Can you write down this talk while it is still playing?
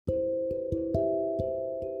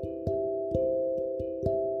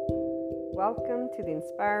Welcome to the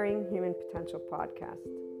Inspiring Human Potential podcast.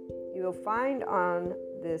 You will find on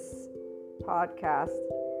this podcast,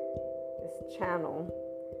 this channel,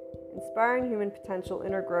 Inspiring Human Potential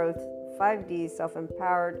Inner Growth 5D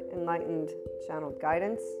Self-Empowered Enlightened Channeled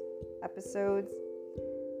Guidance episodes,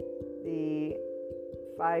 the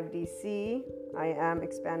 5DC I Am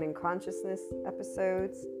Expanding Consciousness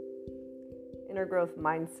episodes, Inner Growth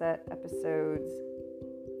Mindset episodes,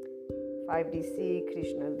 5DC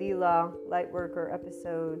Krishna Lila Lightworker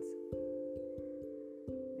episodes,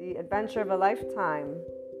 The Adventure of a Lifetime,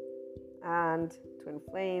 and Twin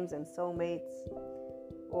Flames and Soulmates,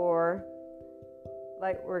 or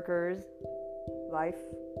Lightworkers, Life,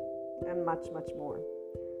 and much, much more.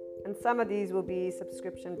 And some of these will be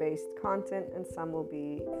subscription-based content and some will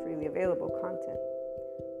be freely available content.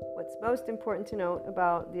 What's most important to note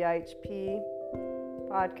about the IHP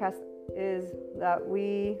podcast is that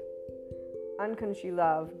we unconsciously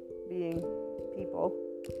love being people.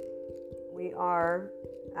 We are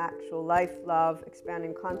actual life, love,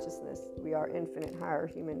 expanding consciousness. We are infinite higher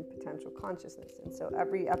human potential consciousness. And so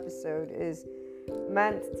every episode is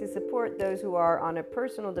meant to support those who are on a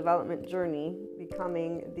personal development journey,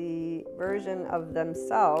 becoming the version of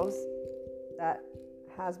themselves that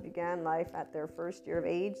has began life at their first year of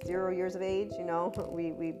age, 0 years of age.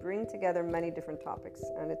 We bring together many different topics,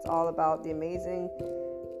 and it's all about the amazing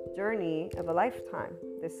journey of a lifetime,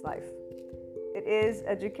 this life. It is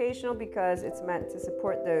educational because it's meant to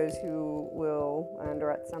support those who will, and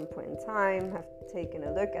or at some point in time, have taken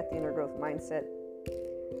a look at the inner growth mindset.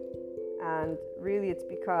 And really it's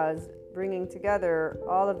because bringing together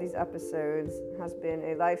all of these episodes has been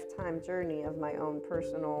a lifetime journey of my own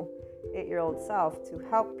personal 8-year-old self to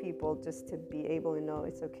help people just to be able to know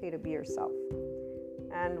it's okay to be yourself.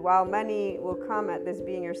 And while many will come at this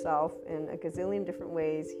being yourself in a gazillion different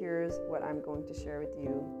ways, here's what I'm going to share with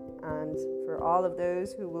you. And for all of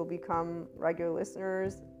those who will become regular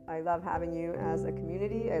listeners, I love having you as a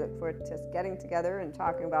community. I look forward to getting together and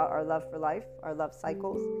talking about our love for life, our love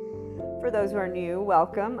cycles. For those who are new,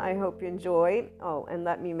 welcome. I hope you enjoy. Oh, and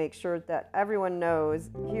let me make sure that everyone knows,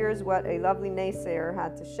 here's what a lovely naysayer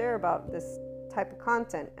had to share about this type of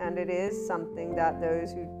content. And it is something that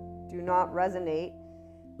those who do not resonate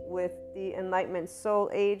with the Enlightenment Soul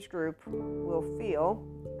age group will feel,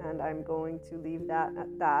 and I'm going to leave that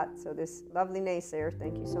at that. So this lovely naysayer,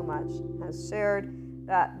 thank you so much, has shared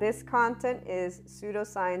that this content is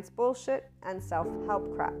pseudoscience bullshit and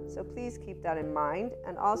self-help crap. So please keep that in mind,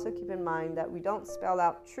 and also keep in mind that we don't spell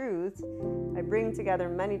out truth. I bring together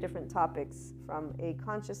many different topics from a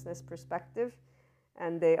consciousness perspective,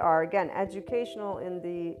 and they are, again, educational in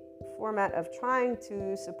the format of trying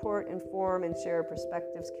to support, inform, and share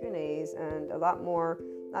perspectives, Q&As, and a lot more,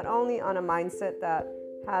 not only on a mindset that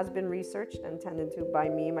has been researched and tended to by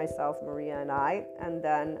me, myself, Maria, and I, and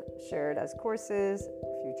then shared as courses,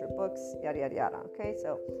 future books, yada, yada, yada. Okay,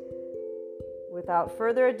 so without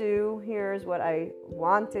further ado, here's what I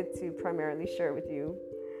wanted to primarily share with you.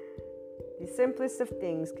 The simplest of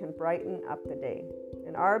things can brighten up the day.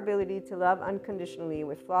 And our ability to love unconditionally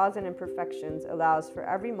with flaws and imperfections allows for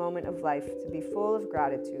every moment of life to be full of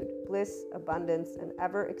gratitude, bliss, abundance, and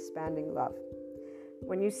ever-expanding love.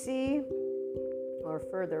 When you see, or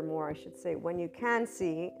furthermore, I should say, when you can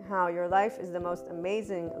see how your life is the most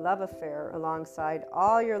amazing love affair alongside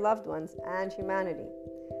all your loved ones and humanity,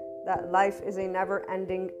 that life is a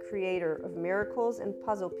never-ending creator of miracles and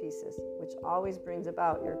puzzle pieces, which always brings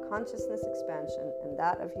about your consciousness expansion and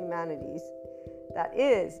that of humanity's. That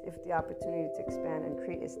is, if the opportunity to expand and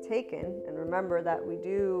create is taken. And remember that we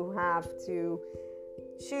do have to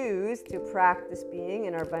choose to practice being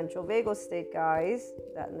in our ventral vagal state, guys,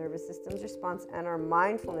 that nervous system's response, and our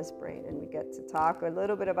mindfulness brain. And we get to talk a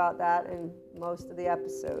little bit about that in most of the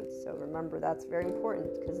episodes. So remember, that's very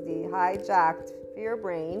important, because the hijacked fear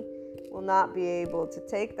brain will not be able to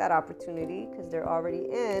take that opportunity because they're already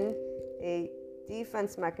in a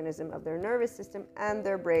defense mechanism of their nervous system, and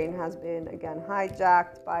their brain has been, again,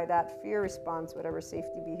 hijacked by that fear response, whatever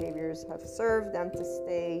safety behaviors have served them to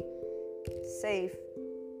stay safe.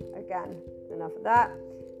 Again, enough of that.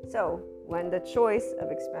 So when the choice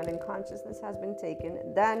of expanding consciousness has been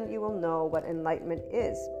taken, then you will know what enlightenment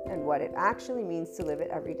is and what it actually means to live it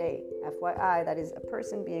every day. FYI, that is a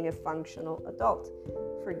person being a functional adult.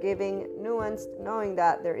 Forgiving, nuanced, knowing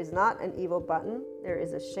that there is not an evil button, there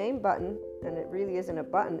is a shame button, and it really isn't a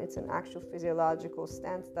button, it's an actual physiological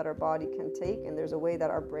stance that our body can take, and there's a way that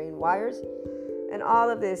our brain wires. And all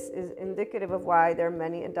of this is indicative of why there are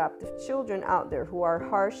many adoptive children out there who are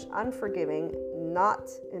harsh, unforgiving, not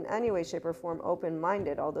in any way, shape, or form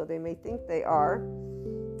open-minded, although they may think they are.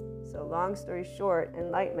 So long story short,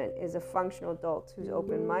 enlightenment is a functional adult who's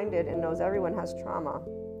open-minded and knows everyone has trauma,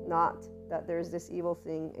 not that there's this evil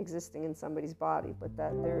thing existing in somebody's body, but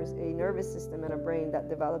that there's a nervous system and a brain that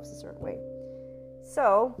develops a certain way.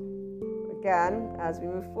 So, again, as we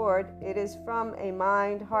move forward, it is from a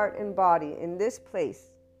mind, heart, and body in this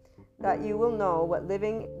place that you will know what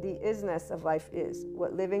living the isness of life is,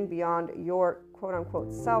 what living beyond your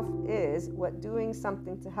quote-unquote self is, what doing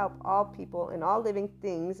something to help all people and all living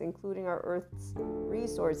things, including our Earth's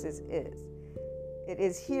resources, is. It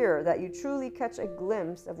is here that you truly catch a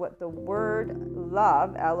glimpse of what the word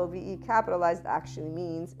love, L-O-V-E capitalized, actually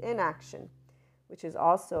means in action, which is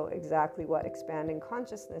also exactly what expanding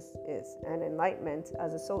consciousness is. And enlightenment,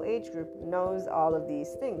 as a soul age group, knows all of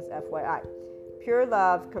these things, FYI. Pure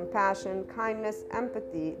love, compassion, kindness,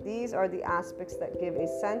 empathy, these are the aspects that give a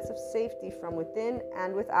sense of safety from within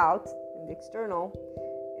and without, in the external.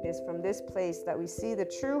 It is from this place that we see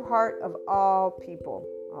the true heart of all people.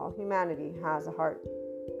 All humanity has a heart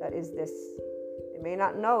that is this. They may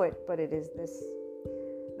not know it, but it is this.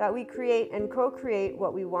 That we create and co-create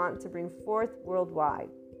what we want to bring forth worldwide.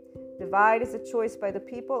 Divide is a choice by the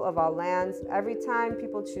people of all lands. Every time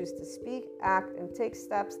people choose to speak, act, and take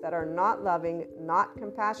steps that are not loving, not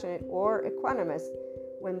compassionate, or equanimous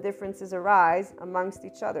when differences arise amongst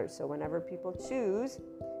each other. So whenever people choose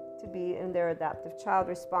to be in their adaptive child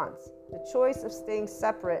response, the choice of staying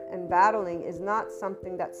separate and battling is not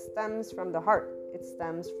something that stems from the heart. It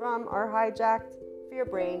stems from our hijacked fear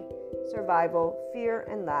brain, survival, fear,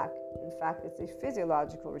 and lack. In fact, it's a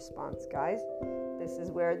physiological response, guys. This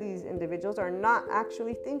is where these individuals are not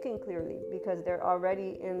actually thinking clearly because they're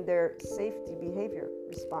already in their safety behavior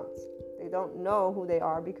response. They don't know who they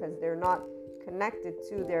are because they're not connected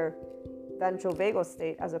to their ventral vagal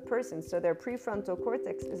state as a person. So their prefrontal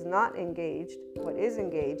cortex is not engaged. What is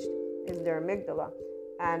engaged is their amygdala.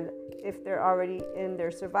 And if they're already in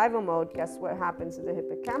their survival mode, guess what happens to the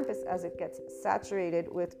hippocampus as it gets saturated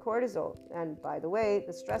with cortisol? And by the way,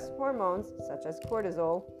 the stress hormones, such as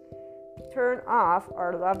cortisol, turn off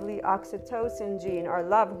our lovely oxytocin gene, our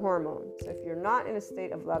love hormone. So if you're not in a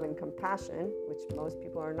state of love and compassion, which most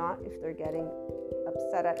people are not if they're getting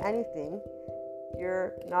upset at anything,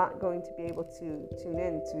 you're not going to be able to tune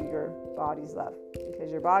in to your body's love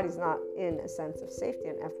because your body's not in a sense of safety.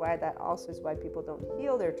 And FYI, that also is why people don't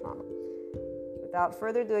heal their trauma. Without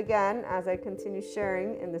further ado, again, as I continue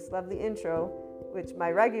sharing in this lovely intro, which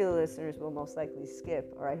my regular listeners will most likely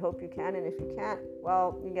skip, or I hope you can, and if you can't,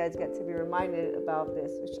 well, you guys get to be reminded about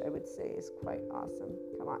this, which I would say is quite awesome.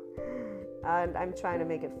 Come on. And I'm trying to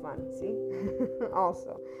make it fun, see?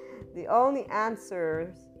 Also, the only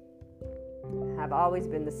answers have always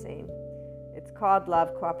been the same. It's called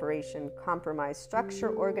love, cooperation, compromise,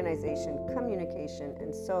 structure, organization, communication,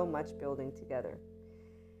 and so much building together.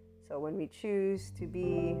 So when we choose to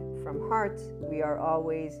be from heart, we are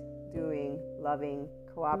always doing loving,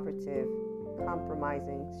 cooperative,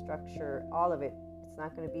 compromising, structure, all of it. It's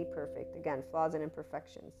not going to be perfect. Again, flaws and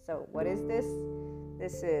imperfections. So what is this?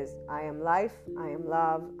 This is I am life, I am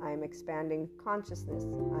love, I am expanding consciousness,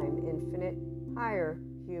 I am infinite, higher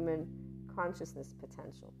human consciousness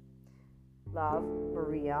potential. Love,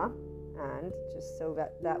 Maria. And just so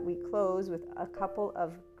that we close with a couple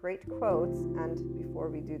of great quotes, and before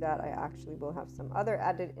we do that, I actually will have some other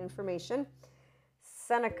added information.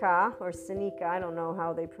 Seneca, or Seneca, I don't know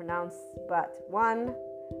how they pronounce, but one,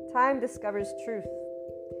 time discovers truth.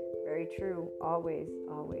 Very true, always,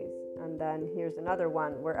 always. And then here's another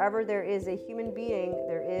one. Wherever there is a human being,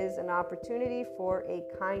 there is an opportunity for a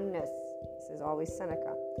kindness. This is always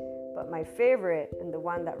Seneca. But my favorite, and the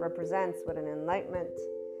one that represents what an enlightenment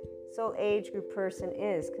soul age group person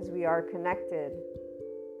is, because we are connected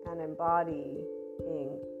and embodying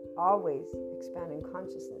always expanding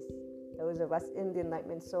consciousness. Those of us in the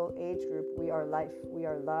enlightenment soul age group, we are life, we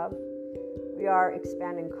are love, we are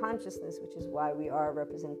expanding consciousness, which is why we are a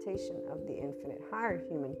representation of the infinite higher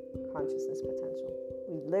human consciousness potential.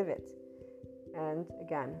 We live it. And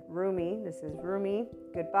again, Rumi, this is Rumi,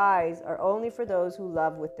 goodbyes are only for those who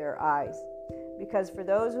love with their eyes. Because for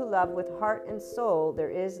those who love with heart and soul,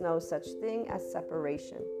 there is no such thing as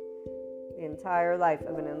separation. The entire life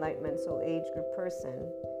of an enlightenment soul age group person,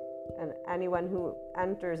 and anyone who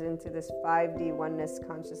enters into this 5D oneness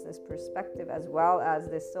consciousness perspective, as well as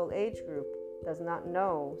this soul age group, does not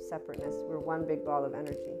know separateness. We're one big ball of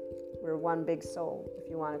energy. We're one big soul, if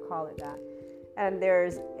you want to call it that. And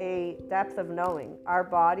there's a depth of knowing. Our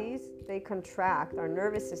bodies, they contract. Our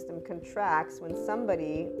nervous system contracts when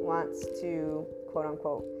somebody wants to, quote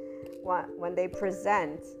unquote, when they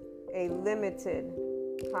present a limited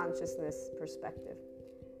consciousness perspective.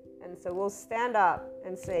 And so we'll stand up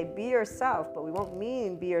and say, be yourself, but we won't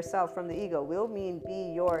mean be yourself from the ego. We'll mean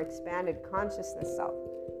be your expanded consciousness self.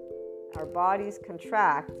 Our bodies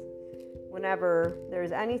contract whenever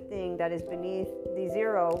there's anything that is beneath the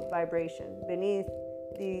zero vibration, beneath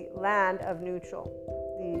the land of neutral,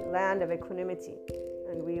 the land of equanimity.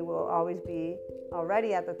 And we will always be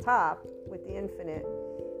already at the top with the infinite,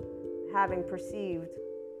 having perceived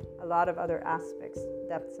a lot of other aspects,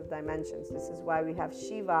 depths of dimensions. This is why we have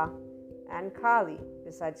Shiva and Kali,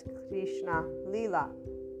 besides Krishna Lila.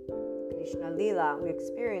 Krishna Lila, we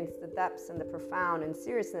experience the depths and the profound and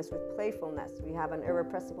seriousness with playfulness. We have an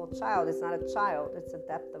irrepressible child. It's not a child, it's the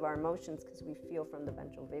depth of our emotions because we feel from the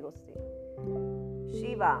ventral vagal state.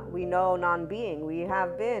 Shiva, we know non-being. We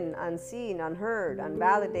have been unseen, unheard,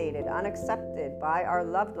 unvalidated, unaccepted by our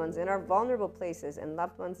loved ones in our vulnerable places. And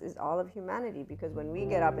loved ones is all of humanity, because when we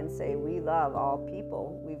get up and say we love all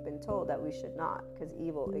people, we've been told that we should not, because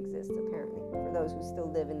evil exists apparently for those who still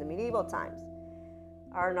live in the medieval times.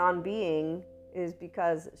 Our non-being is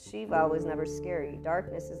because Shiva was never scary.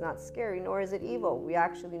 Darkness is not scary, nor is it evil. We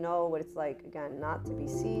actually know what it's like, again, not to be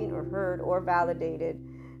seen or heard or validated.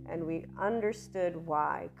 And we understood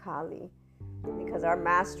why, Kali, because our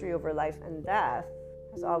mastery over life and death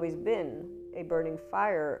has always been a burning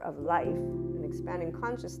fire of life, an expanding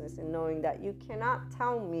consciousness, and knowing that you cannot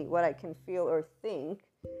tell me what I can feel or think.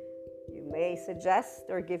 You may suggest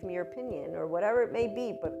or give me your opinion or whatever it may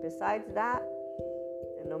be, but besides that,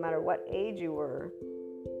 and no matter what age you were,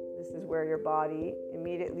 this is where your body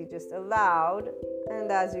immediately just allowed,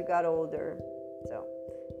 and as you got older. So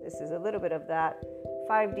this is a little bit of that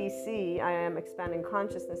 5DC, I am expanding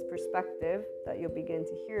consciousness perspective that you'll begin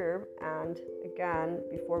to hear. And again,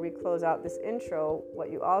 before we close out this intro,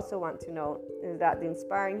 what you also want to know is that the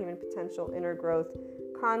Inspiring Human Potential Inner Growth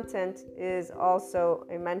content is also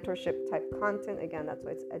a mentorship type content. Again, that's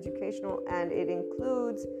why it's educational, and it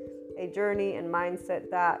includes a journey and mindset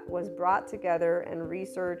that was brought together and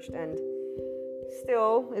researched and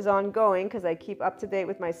still is ongoing, because I keep up to date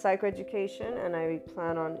with my psychoeducation, and I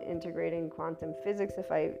plan on integrating quantum physics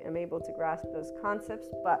if I am able to grasp those concepts.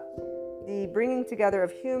 But the bringing together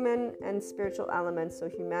of human and spiritual elements, so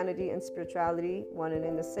humanity and spirituality, one and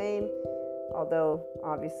in the same, although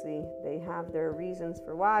obviously they have their reasons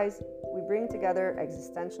for whys, we bring together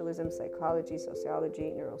existentialism, psychology,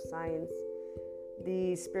 sociology, neuroscience.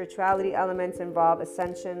 The spirituality elements involve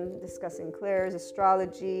ascension, discussing clairs,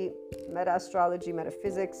 astrology, meta-astrology,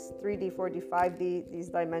 metaphysics, 3D, 4D, 5D, these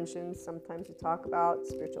dimensions. Sometimes we talk about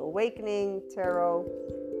spiritual awakening, tarot,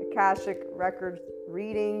 Akashic record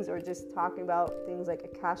readings, or just talking about things like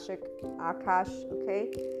Akashic, Akash,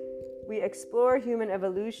 okay? We explore human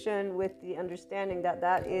evolution with the understanding that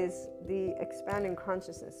that is the expanding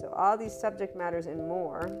consciousness. So all these subject matters and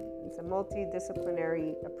more. It's a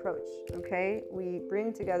multidisciplinary approach, okay? We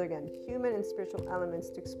bring together, again, human and spiritual elements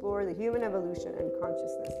to explore the human evolution and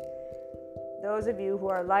consciousness. Those of you who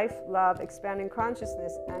are life, love, expanding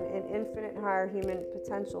consciousness, and in infinite higher human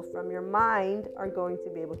potential from your mind are going to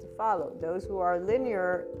be able to follow. Those who are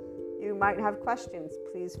linear, you might have questions.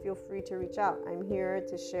 Please feel free to reach out. I'm here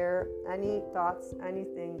to share any thoughts,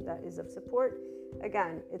 anything that is of support.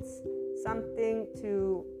 Again, it's something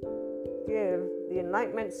to give the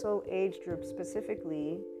Enlightenment Soul Age group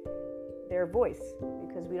specifically their voice,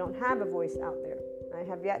 because we don't have a voice out there. I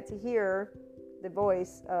have yet to hear the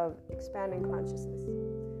voice of expanding consciousness.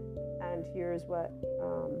 And here's what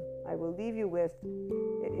I will leave you with.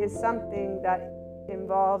 It is something that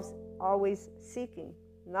involves always seeking,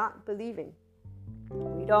 not believing.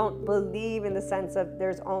 We don't believe in the sense of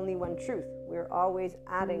there's only one truth. We're always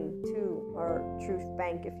adding to our truth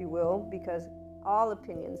bank, if you will, because all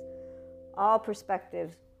opinions, all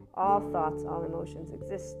perspectives, all thoughts, all emotions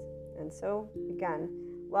exist. And so, again,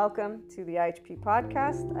 welcome to the IHP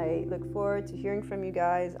podcast. I look forward to hearing from you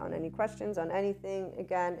guys on any questions, on anything.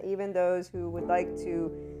 Again, even those who would like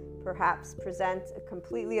to perhaps present a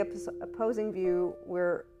completely opposing view,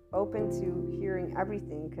 we're open to hearing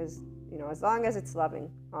everything, because, you know, as long as it's loving,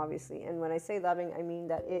 obviously. And when I say loving, I mean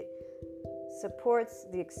that it supports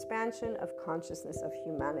the expansion of consciousness of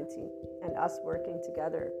humanity and us working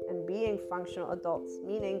together and being functional adults,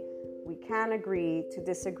 meaning we can agree to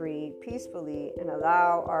disagree peacefully and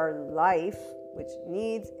allow our life, which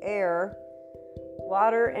needs air,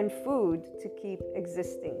 water, and food to keep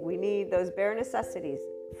existing. We need those bare necessities.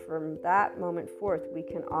 From that moment forth, we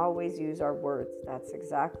can always use our words. That's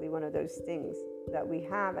exactly one of those things that we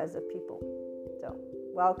have as a people. So,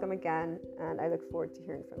 welcome again, and I look forward to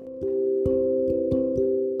hearing from you.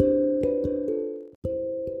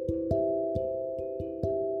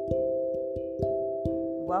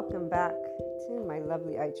 Welcome back Edmonton, my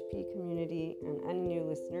lovely IHP community, and any new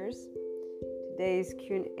listeners. Today's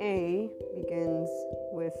Q&A begins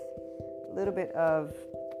with a little bit of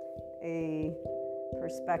a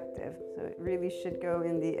perspective. So it really should go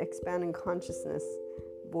in the Expanding Consciousness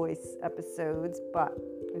voice episodes, but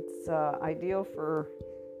it's ideal for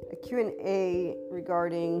a Q&A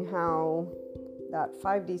regarding how that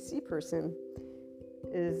 5DC person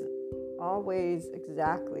is always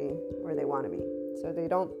exactly where they want to be. So they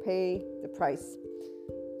don't pay the price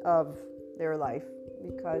of their life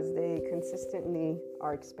because they consistently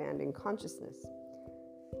are expanding consciousness.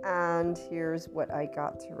 And here's what I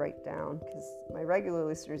got to write down, because my regular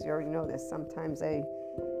listeners, you already know this. Sometimes I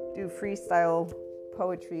do freestyle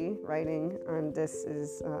poetry writing, and this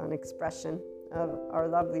is an expression of our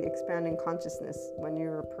lovely expanding consciousness when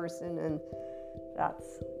you're a person and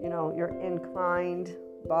that's, your inclined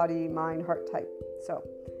body, mind, heart type. So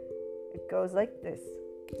it goes like this.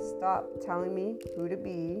 Stop telling me who to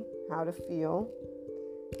be, how to feel.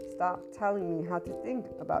 Stop telling me how to think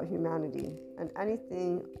about humanity and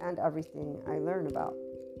anything and everything I learn about.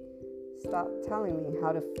 Stop telling me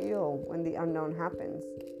how to feel when the unknown happens.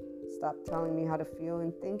 Stop telling me how to feel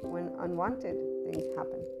and think when unwanted things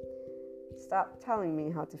happen. Stop telling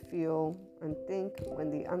me how to feel and think when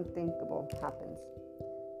the unthinkable happens.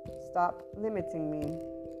 Stop limiting me.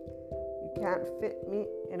 You can't fit me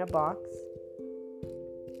in a box.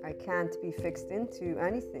 I can't be fixed into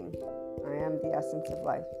anything. I am the essence of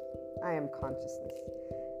life. I am consciousness.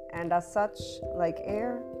 And as such, like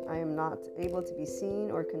air, I am not able to be seen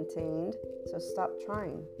or contained. So stop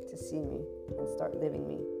trying to see me and start living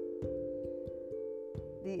me.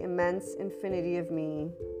 The immense infinity of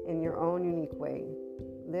me in your own unique way.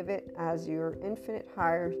 Live it as your infinite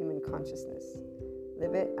higher human consciousness.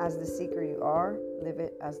 Live it as the seeker you are. Live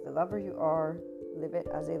it as the lover you are. Live it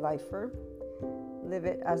as a lifer. Live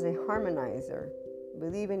it as a harmonizer.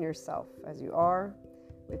 Believe in yourself as you are,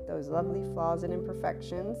 with those lovely flaws and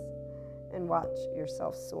imperfections, and watch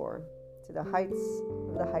yourself soar to the heights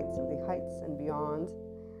of the heights of the heights and beyond.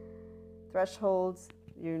 Thresholds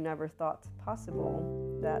you never thought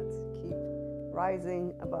possible that keep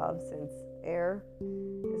rising above, since air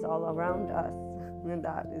is all around us. And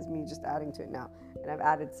that is me just adding to it now. And I've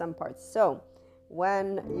added some parts. So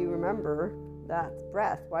when you remember that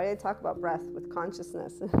breath, why did I talk about breath with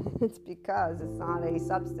consciousness? It's because it's not a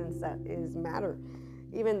substance that is matter.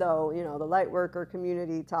 Even though, the light worker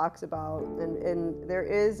community talks about, and there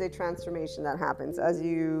is a transformation that happens as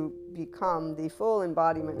you become the full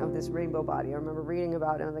embodiment of this rainbow body. I remember reading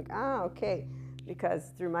about it and I'm like, okay.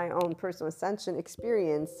 Because through my own personal ascension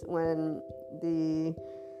experience, when the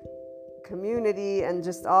community and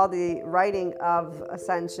just all the writing of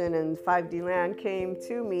ascension and 5D land came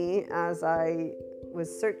to me as I was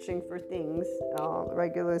searching for things.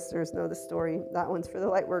 Regular listeners know the story. That one's for the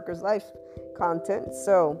Lightworkers Life content.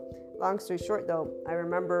 So long story short though, I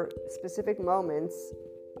remember specific moments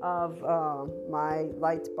of my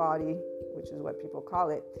light body, which is what people call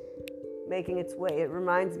it, making its way. It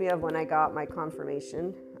reminds me of when I got my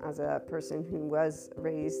confirmation as a person who was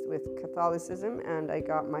raised with Catholicism, and I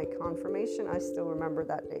got my confirmation. I still remember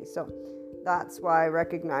that day. So that's why I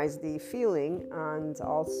recognize the feeling and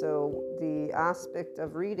also the aspect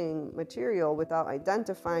of reading material without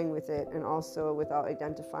identifying with it, and also without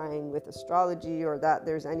identifying with astrology or that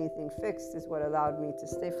there's anything fixed, is what allowed me to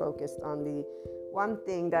stay focused on the one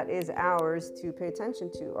thing that is ours to pay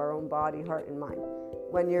attention to, our own body, heart, and mind.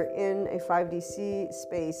 When you're in a 5DC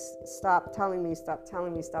space, stop telling me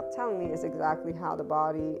is exactly how the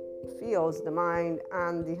body feels, the mind,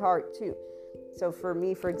 and the heart too. So for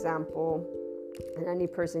me, for example, and any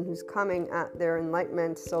person who's coming at their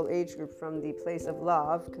enlightenment soul age group from the place of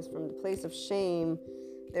love, because from the place of shame,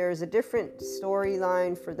 there's a different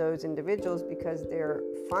storyline for those individuals, because they're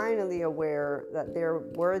finally aware that they're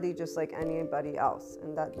worthy just like anybody else,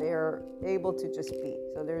 and that they're able to just be.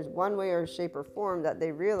 So there's one way or shape or form that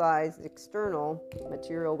they realize external,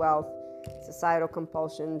 material wealth, societal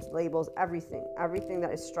compulsions, labels, everything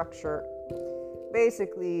that is structure.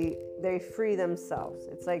 Basically, they free themselves.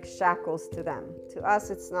 It's like shackles to them. To us,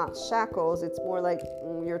 it's not shackles. It's more like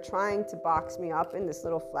you're trying to box me up in this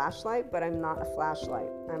little flashlight, but I'm not a flashlight.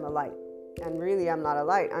 I'm a light. And really, I'm not a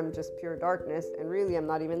light. I'm just pure darkness. And really, I'm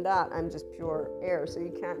not even that. I'm just pure air. So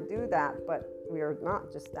you can't do that. But we are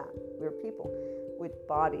not just that. We're people with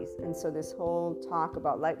bodies. And so this whole talk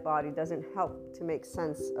about light body doesn't help to make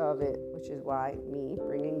sense of it, which is why me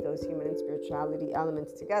bringing those human and spirituality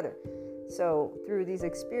elements together. So through these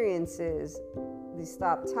experiences, the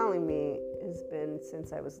stop telling me has been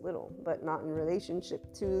since I was little, but not in relationship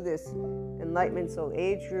to this enlightenment soul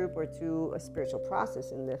age group or to a spiritual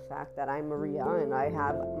process, in the fact that I'm Maria and I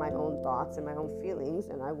have my own thoughts and my own feelings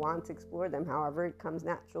and I want to explore them however it comes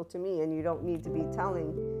natural to me. And you don't need to be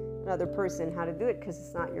telling another person how to do it, because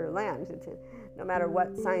it's not your land. No matter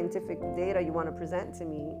what scientific data you want to present to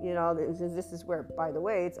me, this is where, by the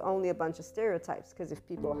way, it's only a bunch of stereotypes, because if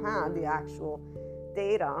people had the actual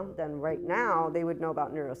data, then right now they would know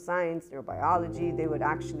about neuroscience, neurobiology. They would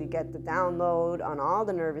actually get the download on all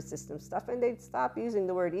the nervous system stuff, and they'd stop using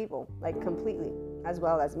the word evil, like completely, as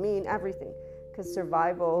well as mean, everything, because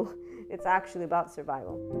survival, it's actually about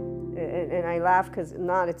survival. And I laugh because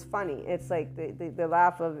it's funny. It's like the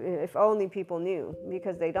laugh of, if only people knew,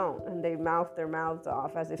 because they don't, and they mouth their mouths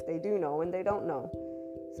off as if they do know, and they don't know.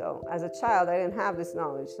 So as a child, I didn't have this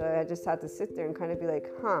knowledge, so I just had to sit there and kind of be like,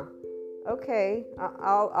 okay,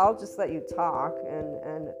 I'll just let you talk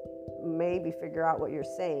and maybe figure out what you're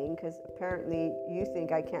saying, because apparently you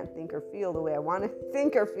think I can't think or feel the way I want to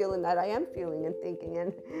think or feel, and that I am feeling and thinking,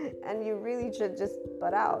 and you really should just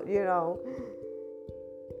butt out,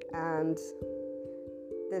 And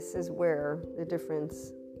this is where the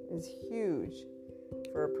difference is huge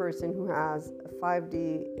for a person who has a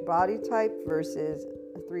 5D body type versus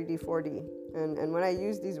a 3D, 4D. And when I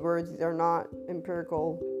use these words, these are not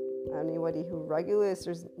empirical. Anybody who regularly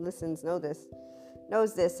listens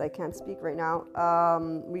knows this. I can't speak right now.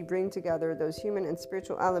 We bring together those human and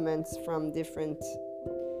spiritual elements from different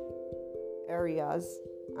areas,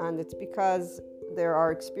 and it's because there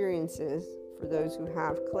are experiences for those who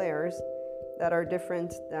have clairs that are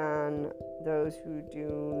different than those who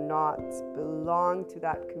do not belong to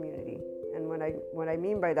that community. And what I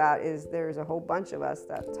mean by that is there's a whole bunch of us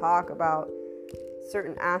that talk about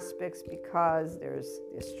certain aspects, because there's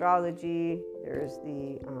the astrology, there's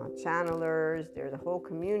the channelers, there's a whole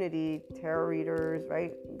community, tarot readers,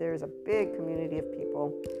 right? There's a big community of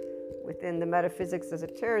people within the metaphysics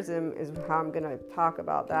esotericism, is how I'm going to talk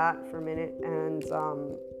about that for a minute. And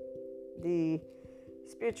the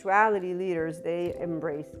spirituality leaders, they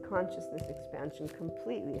embrace consciousness expansion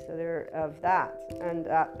completely. So they're of that. And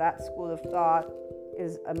that school of thought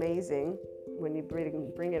is amazing. When you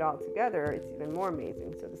bring it all together, it's even more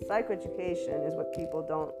amazing. So the psychoeducation is what people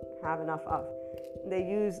don't have enough of. They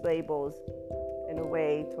use labels in a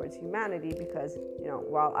way towards humanity, because,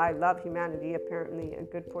 while I love humanity, apparently a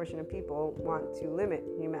good portion of people want to limit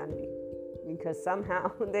humanity, because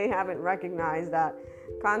somehow they haven't recognized that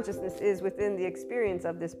consciousness is within the experience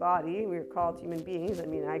of this body. We're called human beings. I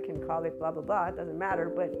mean, I can call it blah, blah, blah. It doesn't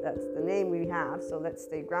matter, but that's the name we have. So let's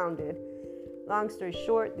stay grounded. Long story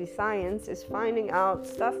short, the science is finding out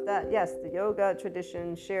stuff that, yes, the yoga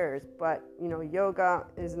tradition shares, but, yoga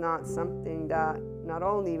is not something that, not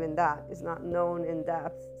only even that, is not known in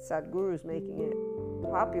depth. Sadhguru's making it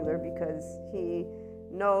popular because he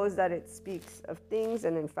knows that it speaks of things,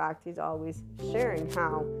 and in fact, he's always sharing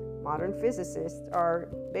how modern physicists are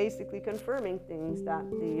basically confirming things that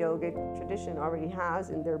the yoga tradition already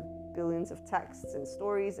has in their billions of texts and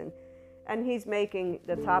stories, and he's making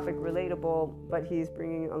the topic relatable, but he's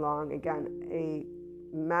bringing along, again, a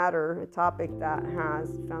topic that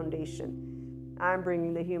has foundation. I'm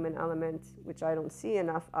bringing the human element, which I don't see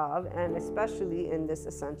enough of, and especially in this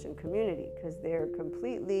ascension community, because they're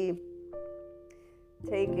completely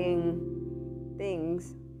taking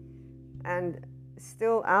things and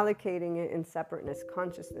still allocating it in separateness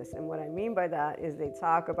consciousness. And what I mean by that is they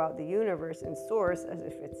talk about the universe and source as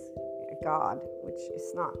if it's a God, which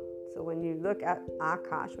it's not. So when you look at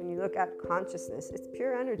Akash, when you look at consciousness, it's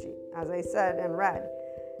pure energy. As I said and read,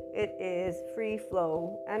 it is free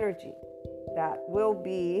flow energy that will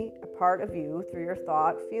be a part of you through your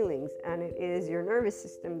thought, feelings, and it is your nervous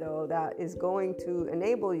system, though, that is going to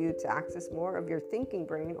enable you to access more of your thinking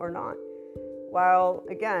brain or not. While,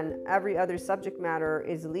 again, every other subject matter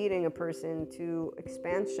is leading a person to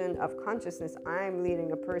expansion of consciousness, I'm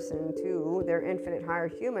leading a person to their infinite higher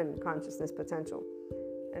human consciousness potential.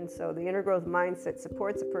 And so the inner growth mindset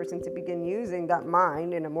supports a person to begin using that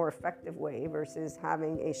mind in a more effective way versus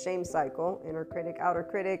having a shame cycle, inner critic, outer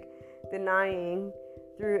critic, denying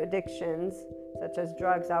through addictions such as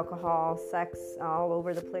drugs, alcohol, sex, all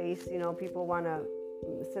over the place. People want to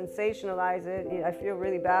sensationalize it. I feel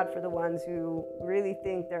really bad for the ones who really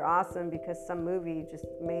think they're awesome because some movie just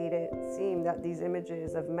made it seem that these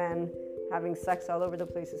images of men having sex all over the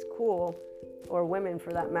place is cool, or women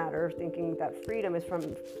for that matter, thinking that freedom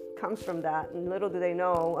comes from that. And little do they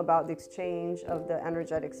know about the exchange of the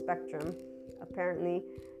energetic spectrum. Apparently,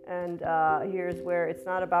 And here's where it's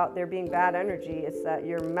not about there being bad energy. It's that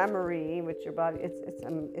your memory with your body,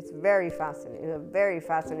 it's very fascinating. It's a very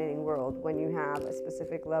fascinating world when you have a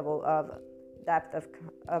specific level of depth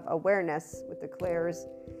of awareness with the clairs,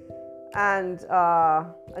 and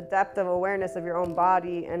a depth of awareness of your own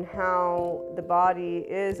body and how the body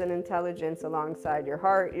is an intelligence alongside your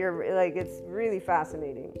heart. You're like, it's really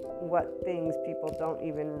fascinating what things people don't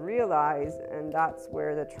even realize, and that's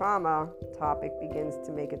where the trauma topic begins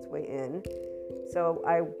to make its way in. So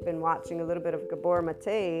I've been watching a little bit of Gabor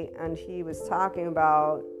Mate, and he was talking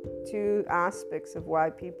about two aspects of why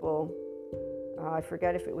people, I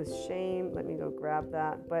forget if it was shame, let me go grab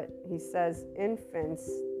that, but he says infants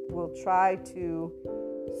will try to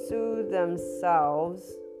soothe themselves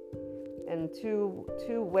in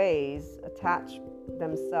two ways, attach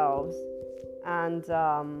themselves, and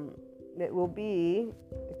it will be,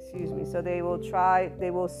 so they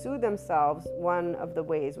will soothe themselves one of the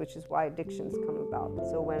ways, which is why addictions come about.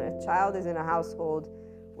 So when a child is in a household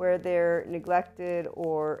where they're neglected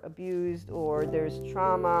or abused, or there's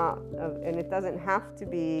trauma, and it doesn't have to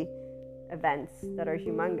be events that are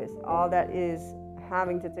humongous. All that is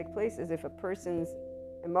having to take place is if a person's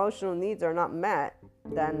emotional needs are not met,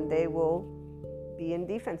 then they will be in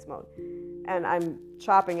defense mode. And I'm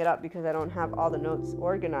chopping it up because I don't have all the notes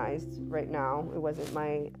organized right now. It wasn't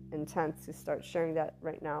my intent to start sharing that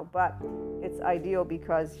right now, but it's ideal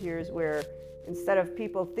because here's where, instead of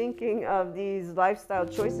people thinking of these lifestyle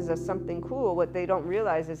choices as something cool, what they don't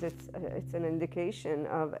realize is it's an indication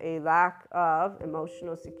of a lack of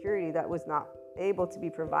emotional security that was not able to be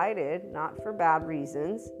provided, not for bad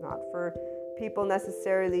reasons, not for people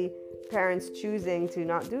necessarily, parents choosing to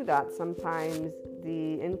not do that. Sometimes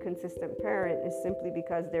the inconsistent parent is simply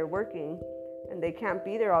because they're working and they can't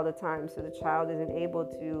be there all the time, so the child isn't able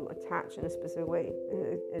to attach in a specific way.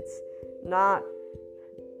 It's not,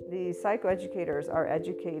 the psychoeducators are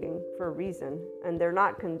educating for a reason, and they're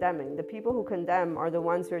not condemning. The people who condemn are the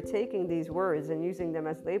ones who are taking these words and using them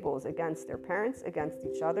as labels against their parents, against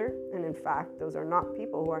each other. And in fact, those are not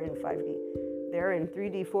people who are in 5D. They're in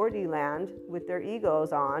 3D, 4D land with their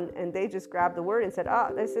egos on, and they just grabbed the word and said,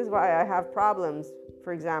 this is why I have problems.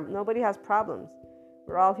 For example, nobody has problems.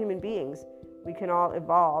 We're all human beings. We can all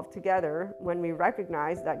evolve together when we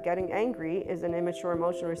recognize that getting angry is an immature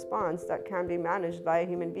emotional response that can be managed by a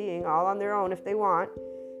human being all on their own if they want,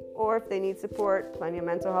 or if they need support. Plenty of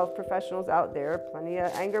mental health professionals out there, plenty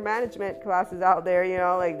of anger management classes out there,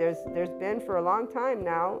 like there's been for a long time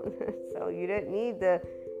now. So you didn't need the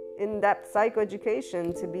in-depth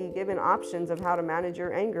psychoeducation to be given options of how to manage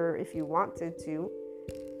your anger if you wanted to.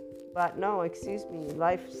 But no,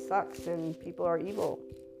 life sucks and people are evil.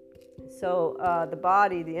 So the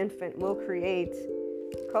body, the infant, will create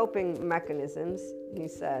coping mechanisms, he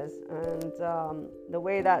says. And the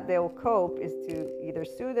way that they'll cope is to either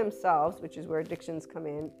soothe themselves, which is where addictions come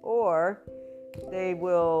in, or they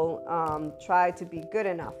will try to be good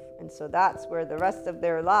enough. And so that's where the rest of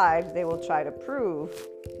their lives, they will try to prove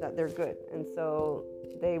that they're good. And so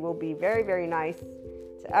they will be very, very nice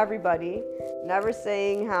to everybody, never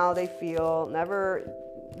saying how they feel, never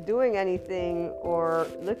doing anything or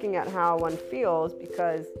looking at how one feels,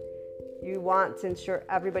 because you want to ensure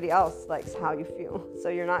everybody else likes how you feel. So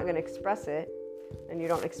you're not going to express it, and you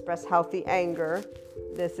don't express healthy anger.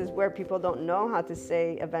 This is where people don't know how to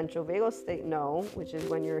say a ventral vagal state no, which is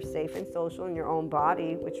when you're safe and social in your own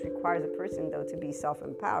body, which requires a person, though, to be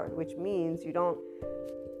self-empowered, which means you don't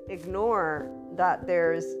ignore that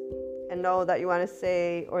there's a no that you want to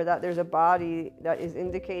say, or that there's a body that is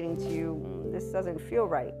indicating to you, this doesn't feel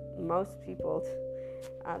right. Most people,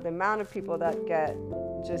 the amount of people that get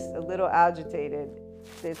just a little agitated,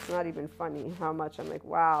 it's not even funny how much I'm like,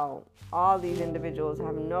 wow, all these individuals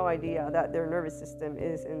have no idea that their nervous system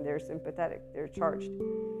is in their sympathetic, they're charged.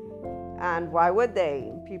 And why would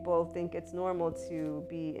they? People think it's normal to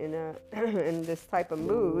be in in this type of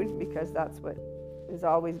mood because that's what has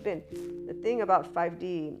always been. The thing about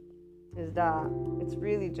 5D is that it's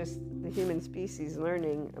really just the human species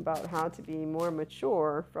learning about how to be more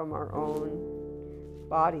mature from our own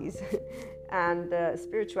bodies. And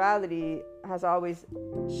spirituality has always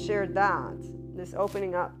shared that. This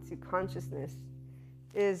opening up to consciousness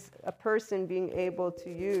is a person being able to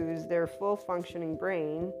use their full functioning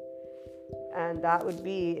brain. And that would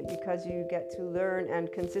be because you get to learn and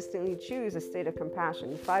consistently choose a state of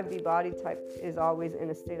compassion. 5D body type is always in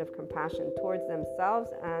a state of compassion towards themselves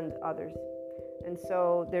and others. And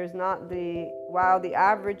so there's not while the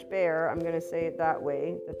average bear, I'm going to say it that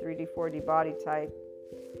way, the 3D, 4D body type,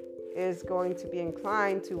 is going to be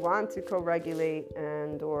inclined to want to co-regulate,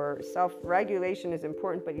 and or self-regulation is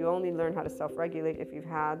important, but you only learn how to self-regulate if you've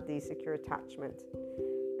had the secure attachment.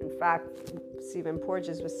 In fact, Stephen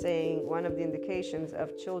Porges was saying one of the indications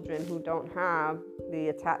of children who don't have the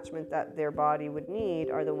attachment that their body would need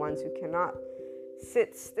are the ones who cannot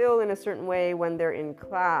sit still in a certain way when they're in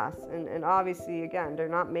class. And obviously, again, they're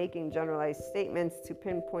not making generalized statements to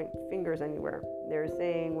pinpoint fingers anywhere. They're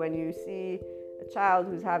saying when you see a child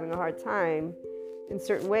who's having a hard time in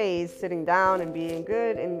certain ways, sitting down and being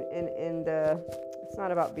good in the, it's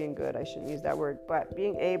not about being good, I shouldn't use that word, but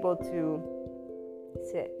being able to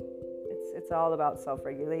sit. It's all about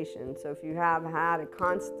self-regulation. So if you have had a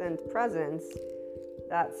constant presence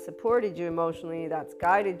that supported you emotionally, that's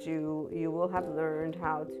guided you, you will have learned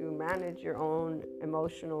how to manage your own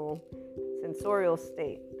emotional, sensorial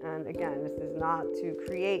state. And again, this is not to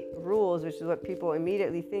create rules, which is what people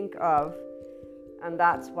immediately think of. And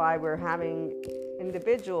that's why we're having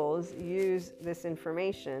individuals use this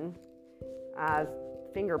information as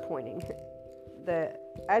finger pointing. The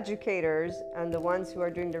educators and the ones who are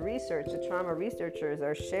doing the research, the trauma researchers,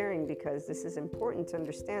 are sharing because this is important to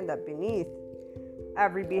understand that beneath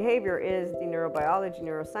every behavior is the neurobiology,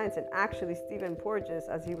 neuroscience. And actually, Stephen Porges,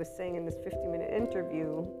 as he was saying in this 50-minute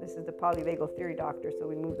interview, this is the polyvagal theory doctor, so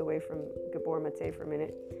we moved away from Gabor Mate for a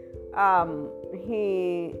minute.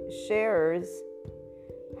 He shares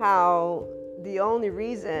how the only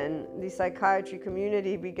reason the psychiatry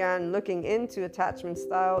community began looking into attachment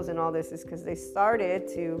styles and all this is because they started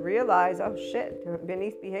to realize, oh shit,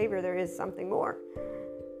 beneath behavior there is something more.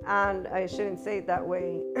 And I shouldn't say it that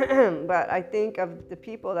way, but I think of the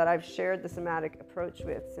people that I've shared the somatic approach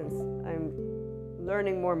with, since I'm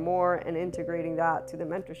learning more and more and integrating that to the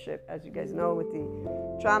mentorship. As you guys know, with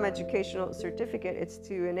the trauma educational certificate, it's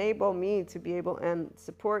to enable me to be able and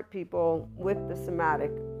support people with the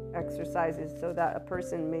somatic exercises so that a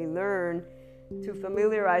person may learn to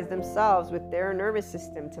familiarize themselves with their nervous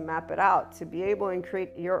system, to map it out, to be able and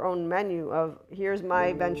create your own menu of here's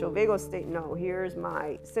my ventral vagal state no, here's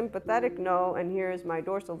my sympathetic no, and here's my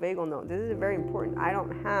dorsal vagal no. This is very important. I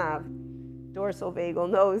don't have dorsal vagal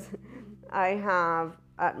no's. I have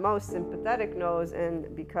at most sympathetic no's,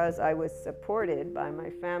 and because I was supported by my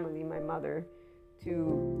family, my mother,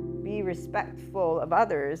 to be respectful of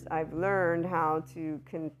others, I've learned how to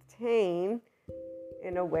contain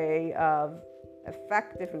in a way of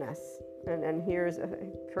effectiveness. And here's a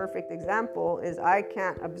perfect example is I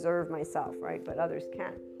can't observe myself, right? But others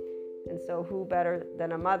can. And so who better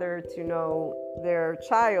than a mother to know their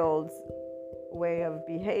child's way of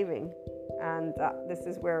behaving? And this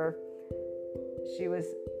is where she was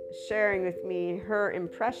sharing with me her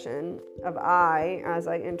impression of I as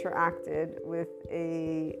I interacted with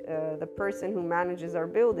the person who manages our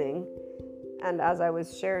building. And as I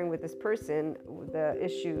was sharing with this person the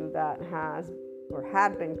issue that has or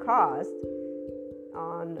had been caused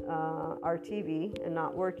on our TV and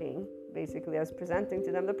not working, basically I was presenting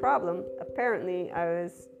to them the problem. Apparently I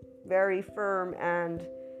was very firm and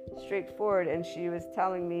straightforward, and she was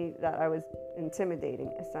telling me that I was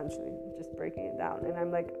intimidating, essentially, just breaking it down. And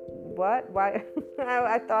I'm like, what? Why?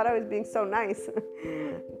 I thought I was being so nice.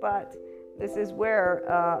 But this is where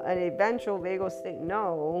an eventual vagal state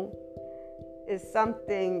no is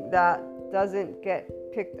something that doesn't get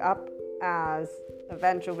picked up as a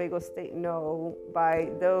ventral vagal state no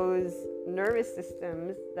by those nervous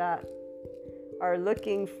systems that are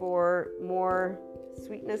looking for more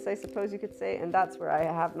sweetness, I suppose you could say. And that's where I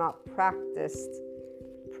have not practiced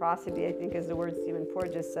prosody, I think is the word Stephen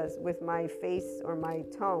Porges says, with my face or my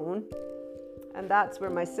tone. And that's where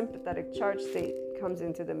my sympathetic charge state comes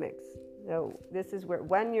into the mix. So this is where,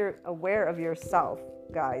 when you're aware of yourself,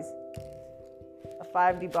 guys, a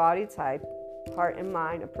 5D body type, heart and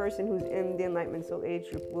mind, a person who's in the Enlightenment Soul Age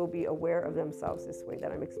group will be aware of themselves this way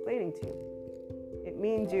that I'm explaining to you. It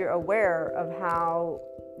means you're aware of how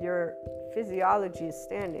your physiology is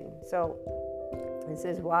standing. So this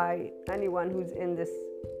is why anyone who's in this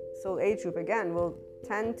soul age group, again, will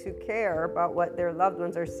tend to care about what their loved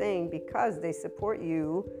ones are saying, because they support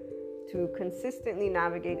you to consistently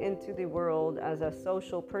navigate into the world as a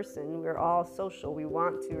social person. We're all social. We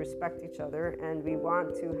want to respect each other and we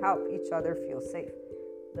want to help each other feel safe.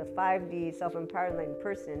 The 5D self-empowered enlightened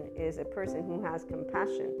person is a person who has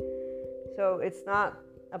compassion. So it's not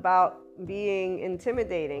about being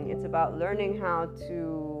intimidating. It's about learning how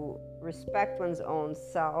to respect one's own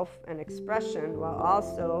self and expression, while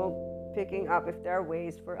also picking up if there are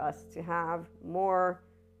ways for us to have more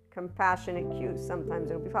compassionate cues. Sometimes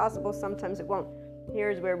it'll be possible, sometimes it won't.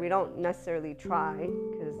 Here's where we don't necessarily try,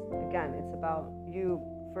 because again, it's about you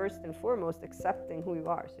first and foremost accepting who you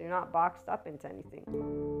are. So you're not boxed up into anything,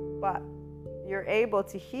 but you're able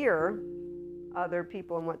to hear other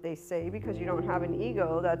people and what they say because you don't have an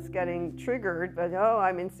ego that's getting triggered. But oh,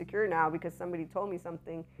 I'm insecure now because somebody told me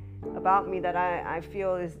something about me that I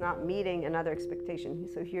feel is not meeting another expectation.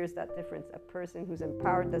 So here's that difference. A person who's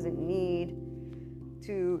empowered doesn't need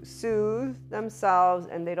to soothe themselves,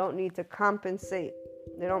 and they don't need to compensate.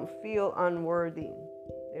 They don't feel unworthy.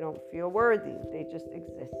 They don't feel worthy. They just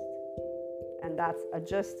exist. And that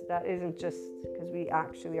isn't just because we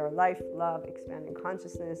actually are life, love, expanding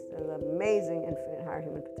consciousness, and amazing infinite higher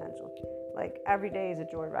human potential. Like every day is a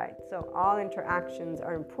joyride. So all interactions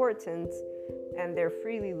are important and they're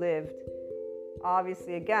freely lived.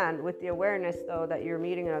 Obviously, again, with the awareness, though, that you're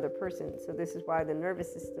meeting another person. So this is why the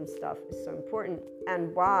nervous system stuff is so important.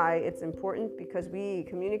 And why it's important, because we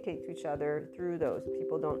communicate to each other through those.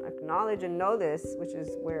 People don't acknowledge and know this, which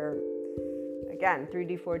is where, again,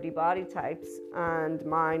 3D, 4D body types and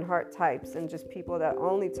mind, heart types, and just people that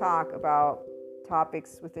only talk about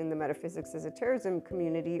topics within the metaphysics esotericism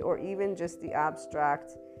community, or even just the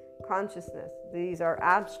abstract consciousness. These are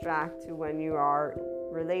abstract to when you are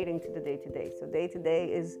relating to the day-to-day. So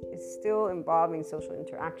day-to-day is still involving social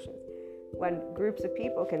interactions. When groups of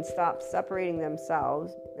people can stop separating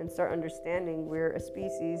themselves and start understanding we're a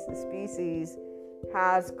species, the species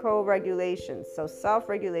has co-regulation. So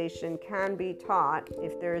self-regulation can be taught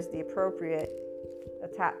if there is the appropriate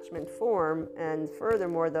attachment form. And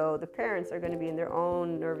furthermore, though, the parents are going to be in their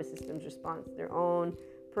own nervous system's response, their own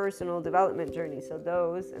personal development journey. So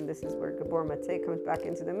those, and this is where Gabor Mate comes back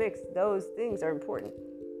into the mix, those things are important.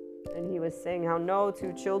 And he was saying how no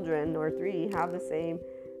two children or three have the same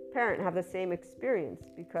parent, have the same experience,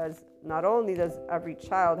 because not only does every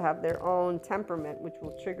child have their own temperament, which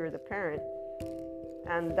will trigger the parent,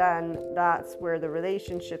 and then that's where the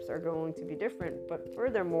relationships are going to be different. But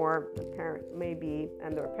furthermore, the parent may be,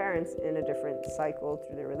 and their parents, in a different cycle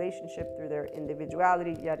through their relationship, through their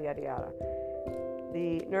individuality, yada, yada, yada.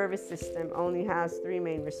 The nervous system only has three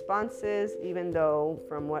main responses, even though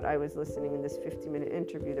from what I was listening in this 50-minute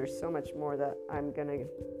interview, there's so much more that I'm going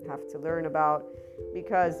to have to learn about,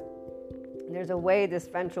 because there's a way this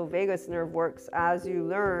ventral vagus nerve works as you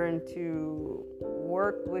learn to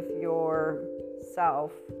work with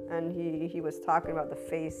yourself. And he was talking about the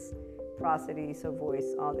face, prosody, so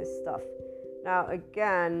voice, all this stuff. Now,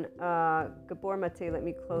 again, Gabor Mate, let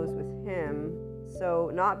me close with him.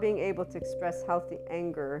 So not being able to express healthy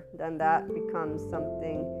anger, then that becomes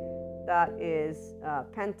something that is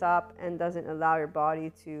pent up and doesn't allow your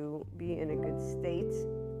body to be in a good state.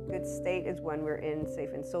 Good state is when we're in safe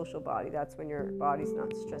and social body. That's when your body's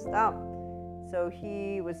not stressed out. So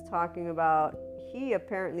he was talking about, he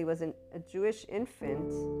apparently was a Jewish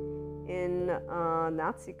infant in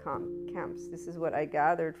Nazi camps. This is what I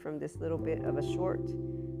gathered from this little bit of a short.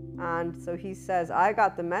 And so he says, I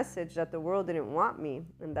got the message that the world didn't want me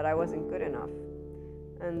and that I wasn't good enough.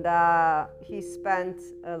 And he spent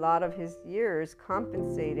a lot of his years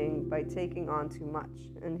compensating by taking on too much.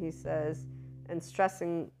 And he says, and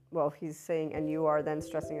stressing, well, he's saying, and you are then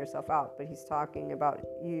stressing yourself out. But he's talking about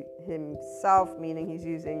himself, meaning he's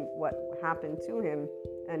using what happened to him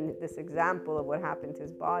and this example of what happened to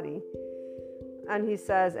his body. And he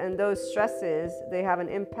says, and those stresses, they have an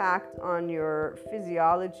impact on your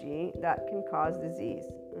physiology that can cause disease.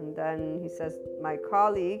 And then he says, my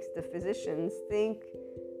colleagues, the physicians, think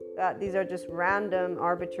that these are just random,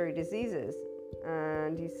 arbitrary diseases.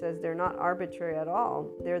 And he says they're not arbitrary at all.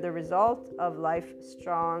 They're the result of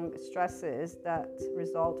life-strong stresses that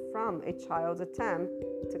result from a child's attempt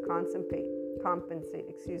to compensate.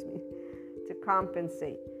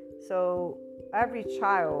 So every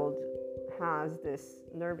child has this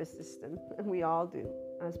nervous system, and we all do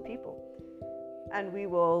as people, and we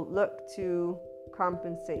will look to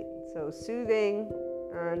compensate. So soothing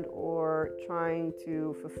and or trying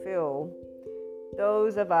to fulfill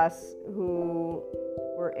those of us who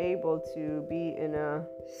were able to be in a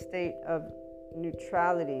state of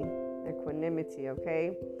neutrality, equanimity,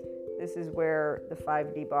 okay? This is where the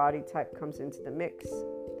 5D body type comes into the mix.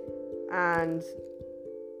 And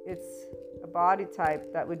it's a body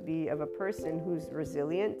type that would be of a person who's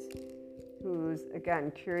resilient, who's,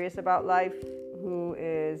 again, curious about life, who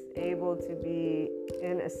is able to be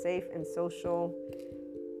in a safe and social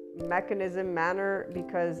manner,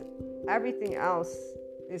 because everything else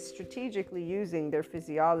is strategically using their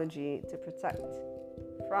physiology to protect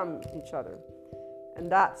from each other.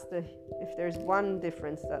 And that's if there's one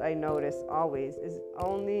difference that I notice always, is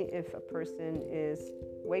only if a person is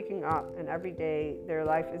waking up and every day their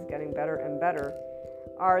life is getting better and better,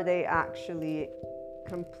 are they actually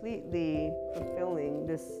completely fulfilling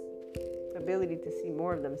this ability to see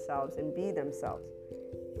more of themselves and be themselves.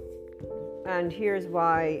 And here's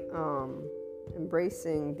why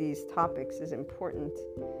embracing these topics is important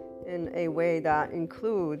in a way that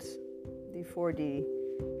includes the 4D,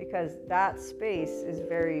 because that space is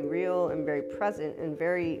very real and very present and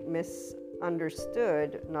very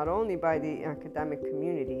misunderstood, not only by the academic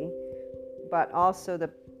community, but also the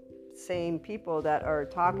same people that are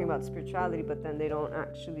talking about spirituality, but then they don't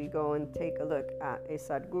actually go and take a look at a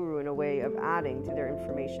Sadguru in a way of adding to their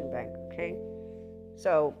information bank. Okay,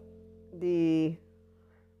 so the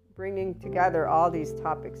bringing together all these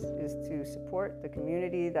topics is to support the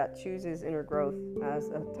community that chooses inner growth as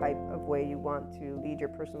a type of way you want to lead your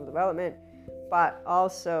personal development, but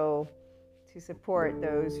also to support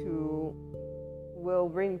those who will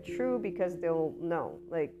ring true because they'll know.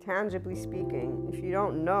 Like, tangibly speaking, if you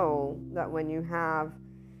don't know that when you have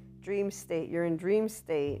dream state, you're in dream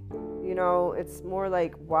state, it's more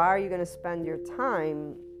like, why are you going to spend your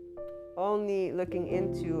time only looking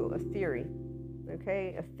into a theory?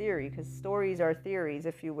 Okay, a theory, because stories are theories,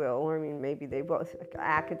 if you will. Or, I mean, maybe they both,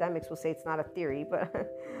 academics will say it's not a theory, but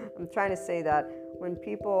I'm trying to say that when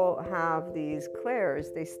people have these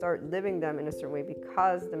clairs, they start living them in a certain way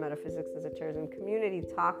because the Metaphysics Esotericism community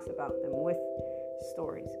talks about them with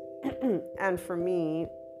stories. And for me,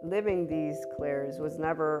 living these clairs was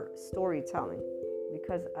never storytelling,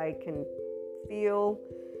 because I can feel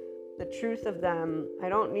the truth of them. I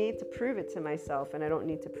don't need to prove it to myself, and I don't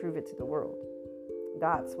need to prove it to the world.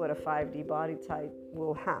 That's what a 5D body type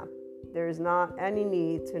will have. There is not any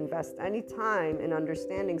need to invest any time in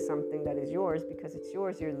understanding something that is yours, because it's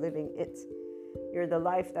yours. You're living it. You're the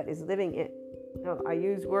life that is living it. Now, I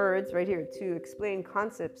use words right here to explain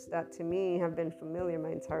concepts that to me have been familiar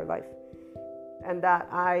my entire life, and that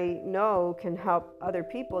I know can help other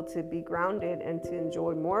people to be grounded and to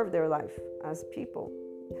enjoy more of their life as people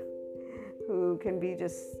who can be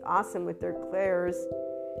just awesome with their clairs.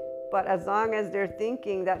 But as long as they're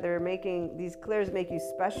thinking that they're making these clairs make you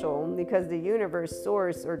special because the universe,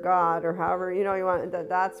 source, or God, or however you want,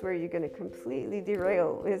 that's where you're going to completely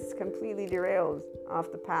derail. It's completely derails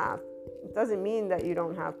off the path. It doesn't mean that you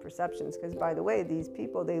don't have perceptions, because, by the way, these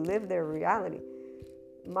people, they live their reality.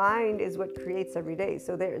 Mind is what creates every day.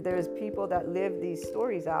 So there's people that live these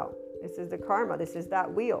stories out. This is the karma. This is that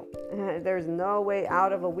wheel. There's no way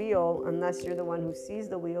out of a wheel unless you're the one who sees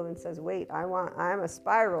the wheel and says, wait, I'm a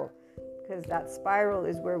spiral. Because that spiral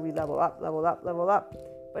is where we level up.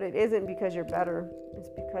 But it isn't because you're better. It's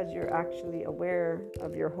because you're actually aware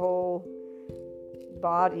of your whole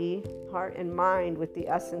body, heart, and mind with the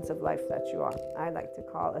essence of life that you are. I like to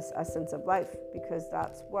call this essence of life, because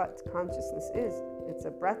that's what consciousness is. It's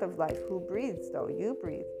a breath of life. Who breathes, though? You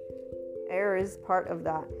breathe. Air is part of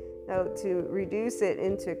that. Now, to reduce it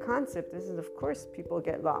into a concept, this is, of course, people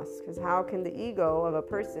get lost, because how can the ego of a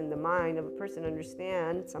person, the mind of a person,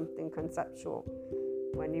 understand something conceptual?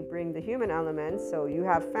 When you bring the human element, so you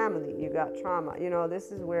have family, you got trauma,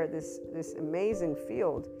 this is where this amazing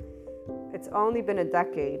field, it's only been a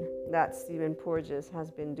decade that Stephen Porges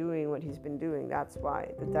has been doing what he's been doing. That's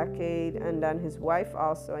why the decade, and then his wife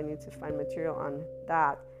also, I need to find material on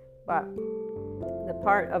that. But the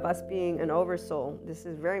part of us being an oversoul, this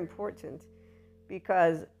is very important,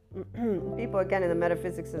 because people, again, in the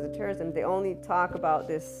Metaphysics of Esotericism, they only talk about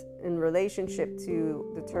this in relationship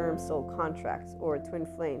to the term soul contracts or twin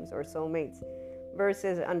flames or soulmates,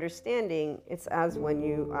 versus understanding it's as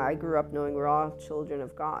when I grew up knowing we're all children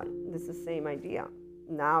of God. This is the same idea.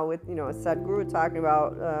 Now with, a Sadhguru talking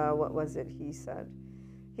about, what was it he said?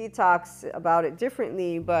 He talks about it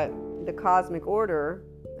differently, but the cosmic order,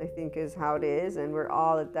 I think, is how it is, and we're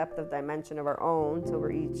all a depth of dimension of our own, so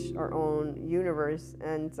we're each our own universe.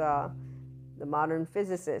 And the modern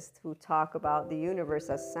physicists who talk about the universe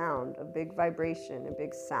as sound, a big vibration, a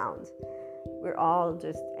big sound. We're all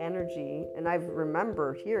just energy. And I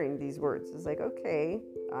remember hearing these words. It's like, okay,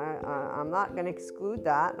 I'm not going to exclude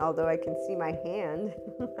that, although I can see my hand.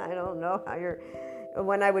 I don't know how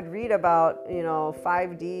when I would read about,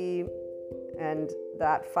 5D and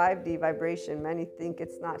that 5D vibration, many think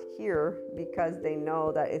it's not here because they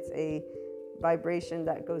know that it's a vibration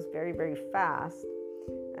that goes very, very fast.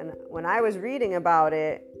 And when I was reading about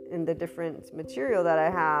it in the different material that I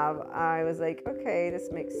have, I was like, okay, this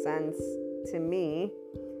makes sense to me.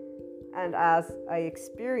 And as I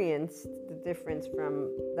experienced the difference from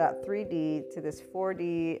that 3D to this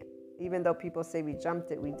 4D, even though people say we jumped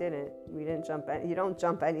it, we didn't. We didn't jump. You don't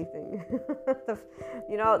jump anything.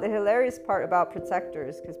 The hilarious part about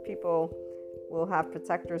protectors, because people will have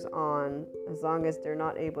protectors on as long as they're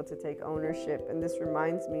not able to take ownership. And this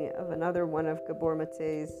reminds me of another one of Gabor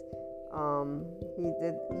Mate's.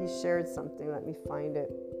 He shared something. Let me find it.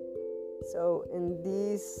 So in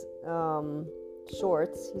these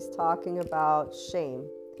shorts, he's talking about shame.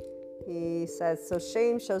 He says, so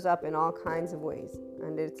shame shows up in all kinds of ways,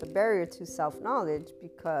 and it's a barrier to self-knowledge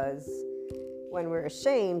because when we're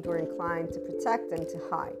ashamed, we're inclined to protect and to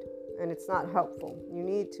hide, and it's not helpful. You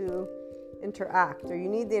need to interact, or you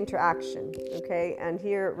need the interaction, okay? And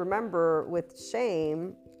here, remember, with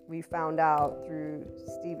shame, we found out through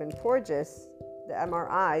Stephen Porges, the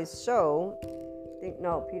MRIs show,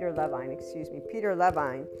 Peter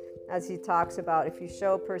Levine, as he talks about, if you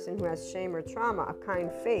show a person who has shame or trauma a kind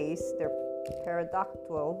face, their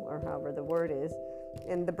paradoxal, or however the word is,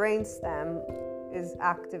 in the brainstem is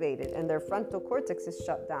activated and their frontal cortex is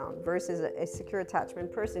shut down, versus a secure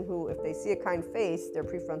attachment person who, if they see a kind face, their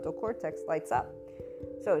prefrontal cortex lights up.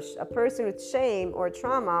 So a person with shame or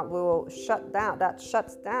trauma will shut down,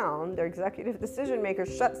 their executive decision maker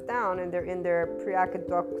shuts down, and they're in their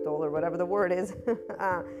preaqueductal, or whatever the word is,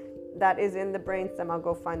 that is in the brainstem. I'll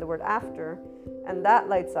go find the word after. And that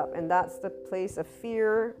lights up. And that's the place of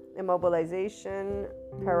fear, immobilization,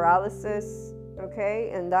 paralysis,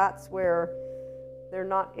 okay? And that's where they're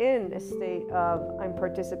not in a state of, I'm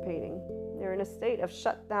participating. They're in a state of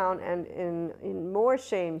shutdown, and in more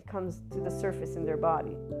shame comes to the surface in their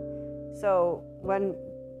body. So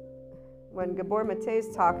when Gabor Mate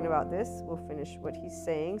is talking about this, we'll finish what he's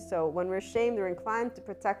saying. So when we're ashamed, we're inclined to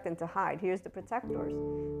protect and to hide. Here's the protectors.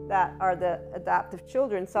 That are the adaptive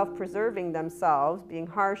children, self-preserving themselves, being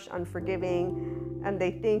harsh, unforgiving, and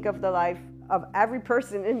they think of the life of every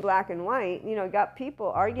person in black and white. You got people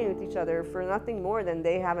arguing with each other for nothing more than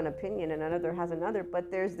they have an opinion and another has another,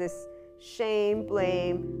 but there's this shame,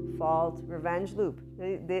 blame, fault, revenge loop.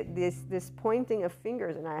 This pointing of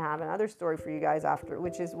fingers, and I have another story for you guys after,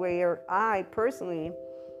 which is where I personally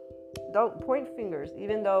don't point fingers,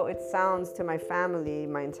 even though it sounds to my family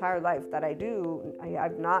my entire life that I do.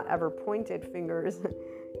 I've not ever pointed fingers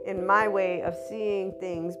in my way of seeing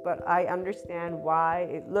things, but I understand why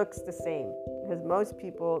it looks the same, because most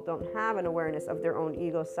people don't have an awareness of their own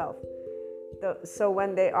ego self. So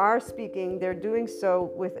when they are speaking, they're doing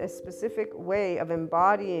so with a specific way of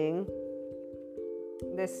embodying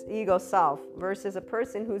this ego self, versus a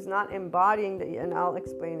person who's not embodying and I'll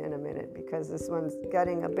explain in a minute, because this one's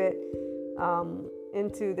getting a bit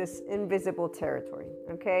into this invisible territory,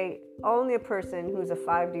 okay? Only a person who's a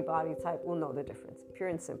 5D body type will know the difference, pure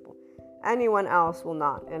and simple. Anyone else will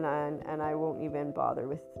not, and I won't even bother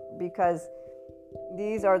with, because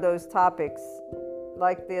these are those topics.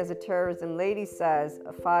 Like the Esotericism lady says,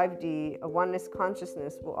 a 5D, a oneness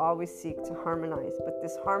consciousness will always seek to harmonize. But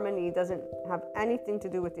this harmony doesn't have anything to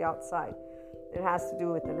do with the outside. It has to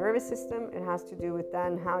do with the nervous system. It has to do with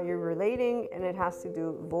then how you're relating. And it has to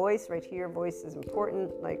do voice. Right here, voice is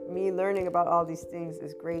important. Like me learning about all these things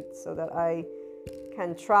is great, so that I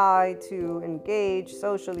can try to engage,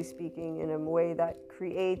 socially speaking, in a way that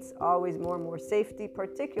creates always more and more safety,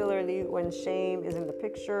 particularly when shame is in the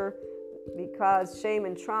picture. Because shame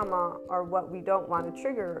and trauma are what we don't want to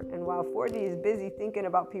trigger. And while 4D is busy thinking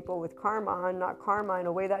about people with karma and not karma in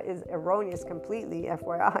a way that is erroneous completely,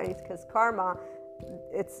 FYI, because karma,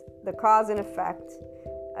 it's the cause and effect.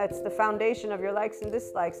 It's the foundation of your likes and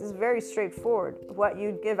dislikes. It's very straightforward. What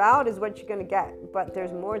you give out is what you're going to get, but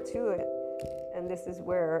there's more to it. And this is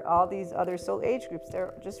where all these other soul age groups,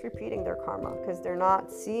 they're just repeating their karma, because they're not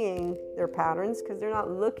seeing their patterns, because they're not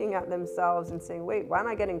looking at themselves and saying, wait, why am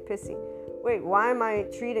I getting pissy? Wait, why am I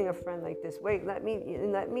treating a friend like this? Wait, let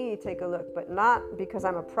me take a look. But not because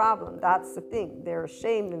I'm a problem. That's the thing. They're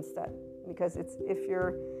ashamed instead, because if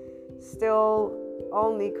you're still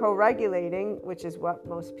only co-regulating, which is what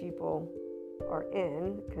most people are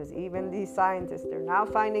in, because even these scientists, they're now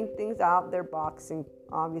finding things out. They're boxing,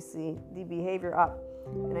 obviously, the behavior up.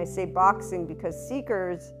 And I say boxing because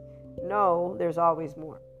seekers know there's always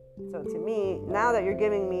more. So to me, now that you're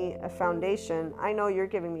giving me a foundation, I know you're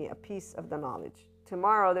giving me a piece of the knowledge.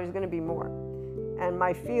 Tomorrow, there's going to be more. And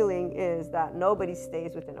my feeling is that nobody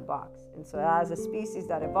stays within a box. And so as a species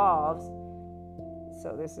that evolves,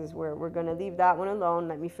 so this is where we're going to leave that one alone.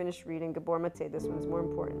 Let me finish reading Gabor Mate. This one's more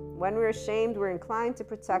important. When we're ashamed, we're inclined to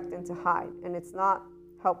protect and to hide. And it's not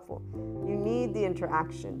helpful. You need the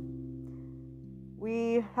interaction.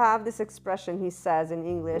 We have this expression, he says in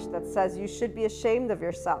English, that says you should be ashamed of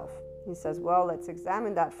yourself. He says, well, let's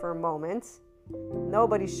examine that for a moment.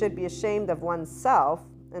 Nobody should be ashamed of oneself.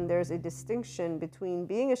 And there's a distinction between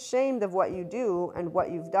being ashamed of what you do and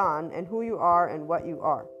what you've done, and who you are and what you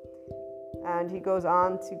are. And he goes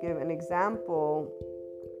on to give an example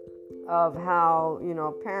of how,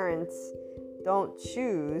 parents don't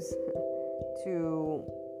choose to,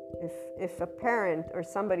 if a parent or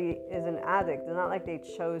somebody is an addict, it's not like they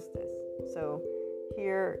chose this. So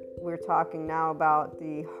here we're talking now about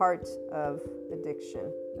the heart of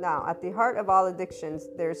addiction. Now, at the heart of all addictions,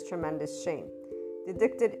 there's tremendous shame. The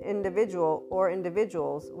addicted individual or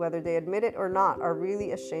individuals, whether they admit it or not, are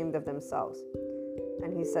really ashamed of themselves.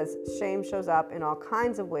 And he says shame shows up in all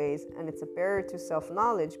kinds of ways, and it's a barrier to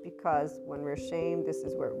self-knowledge because when we're shamed, this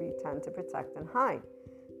is where we tend to protect and hide,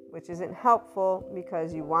 which isn't helpful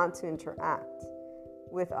because you want to interact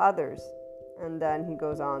with others. And then he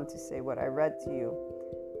goes on to say what I read to you.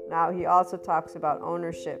 Now, he also talks about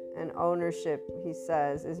ownership, and ownership, he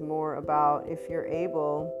says, is more about, if you're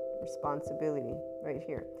able, responsibility, right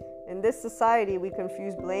here. In this society, we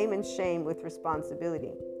confuse blame and shame with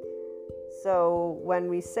responsibility. So when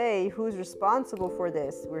we say who's responsible for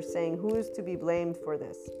this, we're saying who's to be blamed for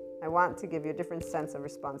this. I want to give you a different sense of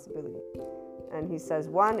responsibility. And he says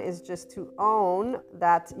one is just to own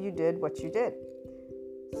that you did what you did.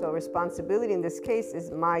 So responsibility in this case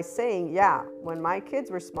is my saying, yeah, when my kids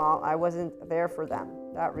were small, I wasn't there for them.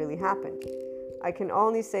 That really happened. I can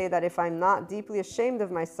only say that if I'm not deeply ashamed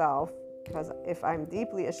of myself, because if I'm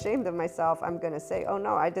deeply ashamed of myself, I'm going to say, oh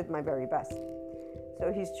no, I did my very best.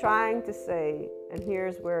 So he's trying to say, and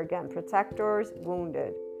here's where again, protectors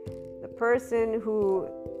wounded. The person who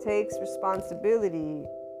takes responsibility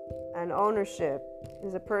and ownership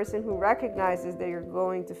is a person who recognizes that you're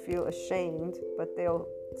going to feel ashamed, but they'll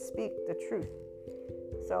speak the truth.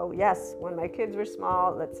 So yes, when my kids were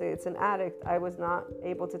small, let's say it's an addict, I was not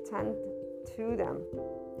able to tend to them.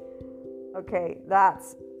 Okay,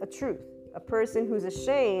 that's a truth. A person who's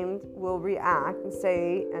ashamed will react and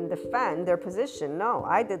say and defend their position. No,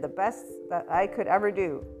 I did the best that I could ever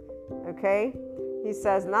do. Okay? He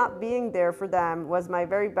says not being there for them was my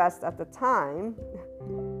very best at the time.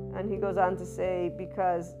 And he goes on to say,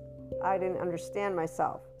 because I didn't understand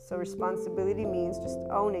myself. So responsibility means just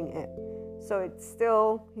owning it. So it's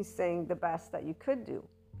still, he's saying, the best that you could do.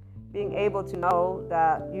 Being able to know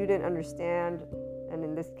that you didn't understand, and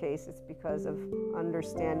in this case, it's because of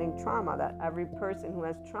understanding trauma, that every person who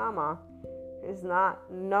has trauma is not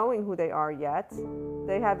knowing who they are yet.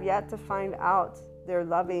 They have yet to find out their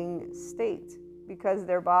loving state because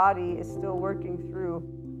their body is still working through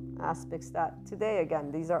aspects that today,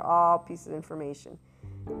 again, these are all pieces of information.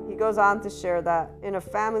 He goes on to share that in a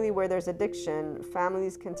family where there's addiction,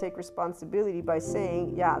 families can take responsibility by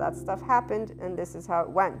saying, yeah, that stuff happened and this is how it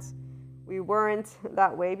went. We weren't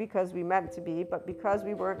that way because we meant to be, but because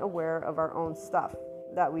we weren't aware of our own stuff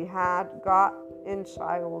that we had got in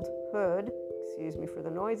childhood. Excuse me for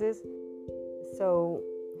the noises. So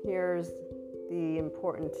here's the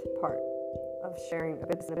important part of sharing a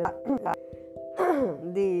bit.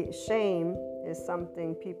 The shame is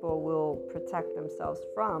something people will protect themselves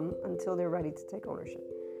from until they're ready to take ownership.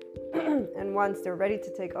 And once they're ready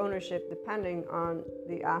to take ownership, depending on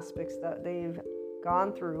the aspects that they've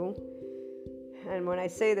gone through, and when I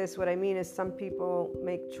say this, what I mean is some people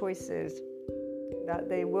make choices that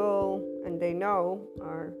they will and they know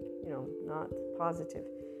are, not positive.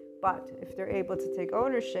 But if they're able to take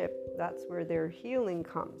ownership, that's where their healing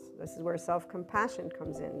comes. This is where self-compassion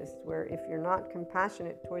comes in. This is where if you're not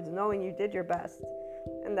compassionate towards knowing you did your best,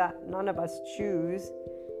 and that none of us choose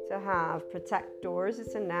to have protectors,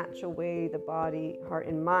 it's a natural way the body, heart,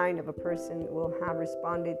 and mind of a person will have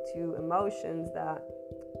responded to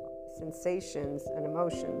sensations and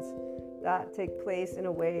emotions that take place in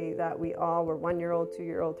a way that we all were 1-year-old,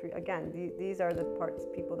 2-year-old, 3. Again, these are the parts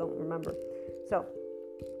people don't remember. So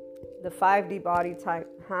the 5D body type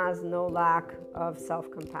has no lack of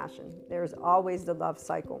self-compassion. There's always the love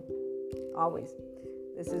cycle, always.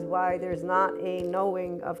 This is why there's not a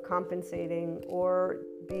knowing of compensating or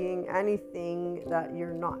being anything that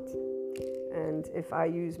you're not. And if I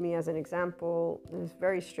use me as an example, it's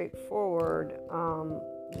very straightforward.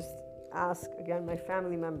 Just ask, again, my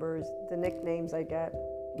family members, the nicknames I get: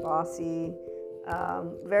 bossy,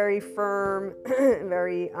 very firm,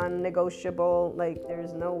 very unnegotiable, like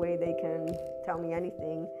there's no way they can tell me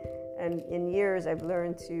anything. And in years I've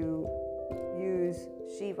learned to use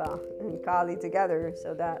Shiva and Kali together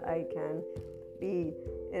so that I can be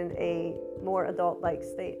in a more adult-like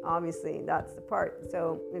state. Obviously, that's the part.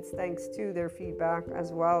 So it's thanks to their feedback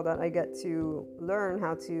as well that I get to learn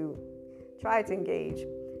how to try to engage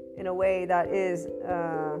in a way that is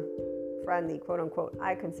friendly, quote unquote.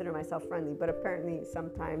 I consider myself friendly, but apparently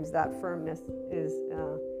sometimes that firmness is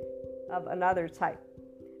of another type.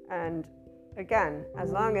 And again,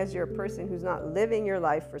 as long as you're a person who's not living your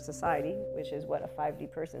life for society, which is what a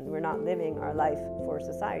 5D person, we're not living our life for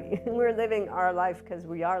society. We're living our life because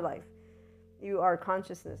we are life. You are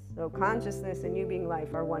consciousness. So consciousness and you being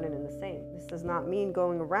life are one and in the same. This does not mean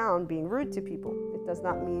going around being rude to people. It does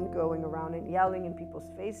not mean going around and yelling in people's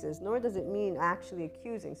faces, nor does it mean actually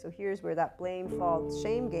accusing. So here's where that blame, fault,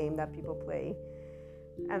 shame game that people play,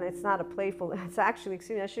 and it's not a playful, it's actually,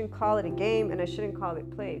 I shouldn't call it a game and I shouldn't call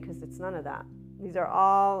it play, because it's none of that. These are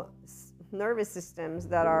all nervous systems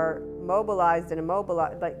that are mobilized and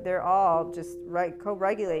immobilized, like they're all just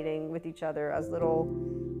co-regulating with each other as little,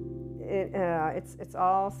 it's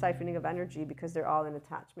all siphoning of energy, because they're all in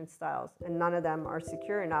attachment styles, and none of them are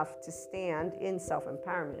secure enough to stand in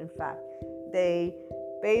self-empowerment. In fact, they,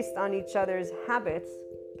 based on each other's habits,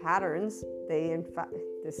 patterns,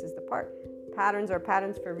 this is the part, patterns are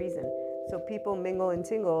patterns for a reason. So people mingle and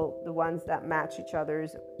tingle the ones that match each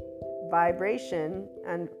other's vibration,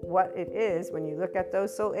 and what it is, when you look at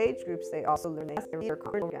those soul age groups, they also learn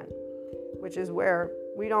again, which is where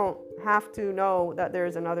we don't have to know that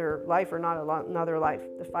there's another life or not another life,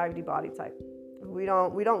 the 5D body type. We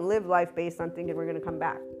don't live life based on thinking we're going to come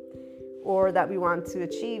back, or that we want to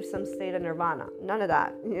achieve some state of nirvana. None of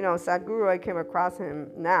that. Sadhguru, I came across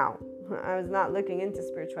him now. I was not looking into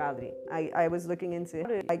spirituality. I was looking into how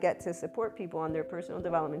do I get to support people on their personal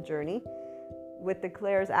development journey with the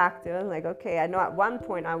Clairs active. Like, okay, I know at one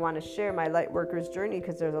point I want to share my light worker's journey,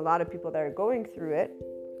 because there's a lot of people that are going through it.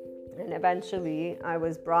 And eventually I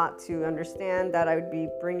was brought to understand that I would be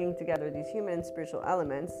bringing together these human and spiritual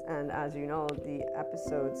elements. And as you know, the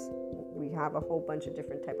episodes, we have a whole bunch of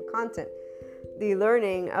different type of content. The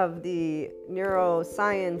learning of the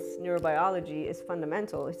neuroscience, neurobiology is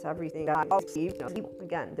fundamental. It's everything.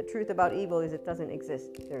 Again, the truth about evil is it doesn't exist.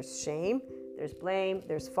 There's shame, there's blame,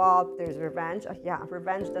 there's fault, there's revenge.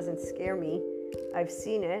 Revenge doesn't scare me. I've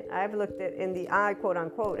seen it. I've looked it in the eye, quote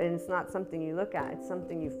unquote, and it's not something you look at. It's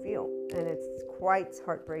something you feel, and it's quite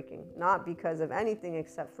heartbreaking. Not because of anything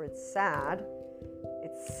except for it's sad.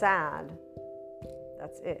 It's sad.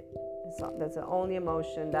 That's it. That's the only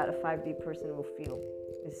emotion that a 5D person will feel,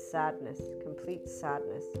 is sadness, complete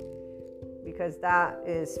sadness, because that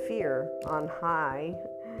is fear on high,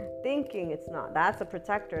 thinking it's not. That's a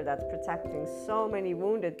protector that's protecting so many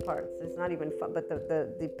wounded parts. It's not even fun, but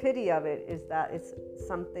the pity of it is that it's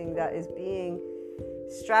something that is being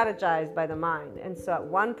strategized by the mind. And so at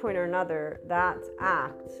one point or another, that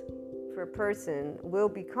act for a person will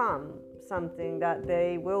become something that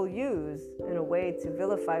they will use in a way to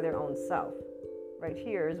vilify their own self. Right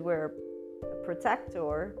here is where a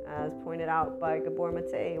protector, as pointed out by Gabor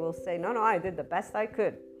Mate, will say, no, I did the best I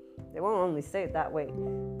could. They won't only say it that way.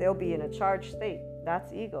 They'll be in a charged state.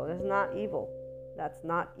 That's ego. That's not evil. That's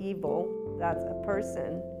not evil. That's a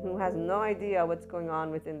person who has no idea what's going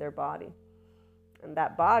on within their body. And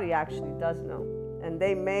that body actually does know. And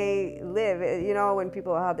they may live, when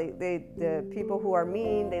people, the people who are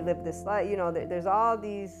mean, they live this life, there's all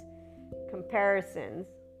these comparisons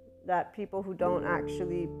that people who don't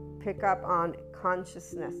actually pick up on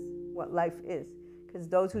consciousness, what life is. Because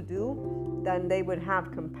those who do, then they would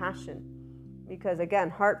have compassion. Because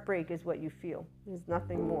again, heartbreak is what you feel. There's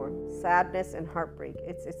nothing more. Sadness and heartbreak.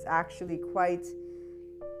 It's actually quite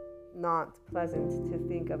not pleasant to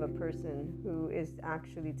think of a person who is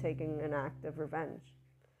actually taking an act of revenge,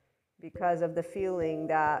 because of the feeling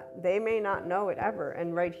that they may not know it ever.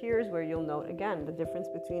 And right here is where you'll note again the difference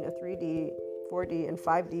between a 3D, 4D, and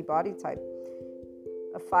 5D body type.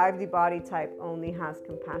 A 5D body type only has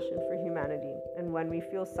compassion for humanity. And when we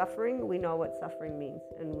feel suffering, we know what suffering means.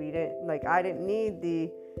 And I didn't need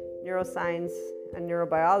the neuroscience and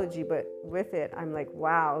neurobiology, but with it, I'm like,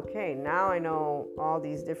 wow, okay, now I know all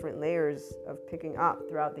these different layers of picking up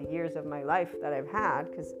throughout the years of my life that I've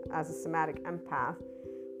had, because as a somatic empath,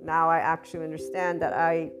 now I actually understand that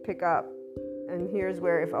I pick up. And here's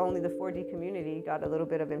where, if only the 4D community got a little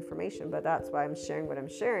bit of information, but that's why I'm sharing what I'm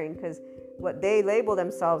sharing, because what they label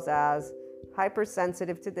themselves as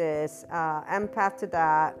hypersensitive to this, empath to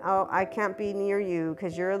that, oh, I can't be near you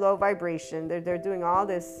because you're a low vibration. They're doing all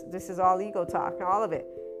this. This is all ego talk, all of it.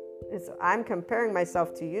 I'm comparing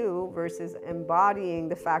myself to you versus embodying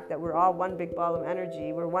the fact that we're all one big ball of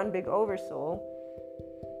energy. We're one big oversoul,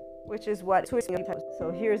 which is what.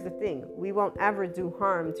 So here's the thing. We won't ever do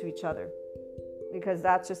harm to each other, because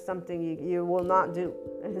that's just something you will not do,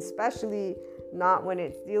 and especially not when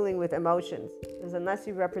it's dealing with emotions. Because unless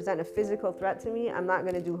you represent a physical threat to me, I'm not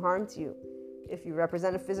going to do harm to you. If you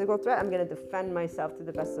represent a physical threat, I'm going to defend myself to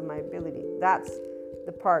the best of my ability. That's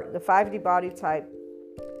the part. The 5D body type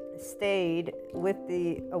stayed with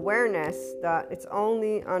the awareness that it's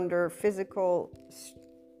only under physical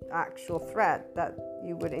actual threat that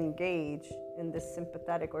you would engage in this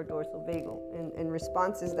sympathetic or dorsal vagal in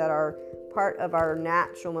responses that are part of our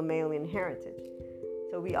natural mammalian heritage.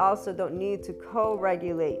 So we also don't need to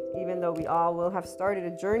co-regulate, even though we all will have started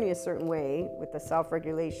a journey a certain way with the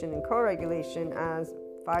self-regulation and co-regulation as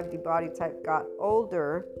 5D body type got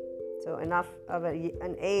older, so enough of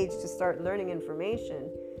an age to start learning information.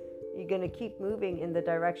 You're going to keep moving in the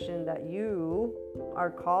direction that you are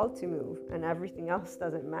called to move, and everything else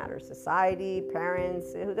doesn't matter. Society,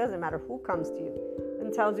 parents, it doesn't matter who comes to you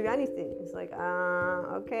and tells you anything. It's like,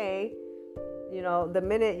 okay, the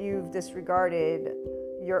minute you've disregarded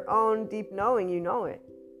your own deep knowing, you know it.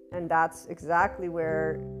 And that's exactly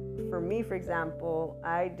where, for me, for example,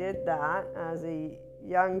 I did that as a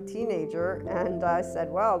young teenager, and I said,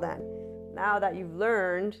 well then, now that you've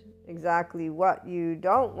learned exactly what you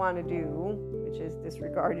don't want to do, which is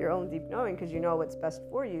disregard your own deep knowing because you know what's best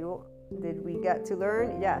for you. Did we get to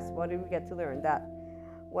learn? Yes. What did we get to learn? That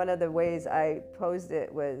one of the ways I posed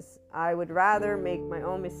it was, I would rather make my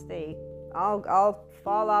own mistake. I'll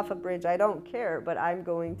fall off a bridge, I don't care, but I'm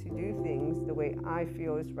going to do things the way I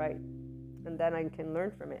feel is right, and then I can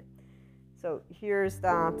learn from it. So here's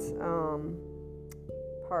that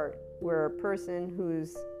part where a person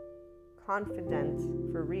who's confident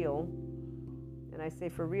for real, and I say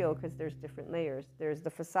for real because there's different layers. There's the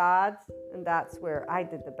facades, and that's where I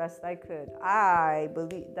did the best I could. I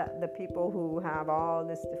believe that the people who have all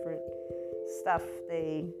this different stuff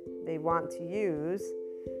they want to use,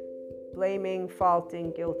 blaming,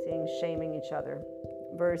 faulting, guilting, shaming each other,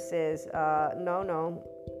 versus no,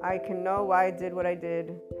 I can know why I did what I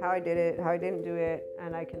did, how I did it, how I didn't do it,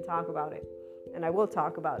 and I can talk about it, and I will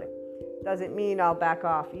talk about it. Doesn't mean I'll back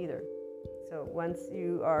off either. So once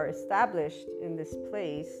you are established in this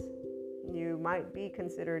place, you might be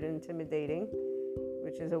considered intimidating,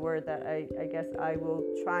 which is a word that I guess I will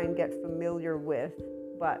try and get familiar with.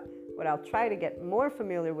 But what I'll try to get more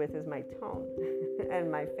familiar with is my tone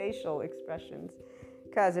and my facial expressions.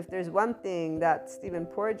 Because if there's one thing that Stephen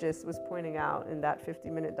Porges was pointing out in that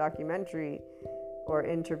 50-minute documentary, or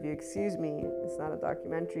interview, it's not a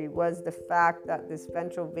documentary, was the fact that this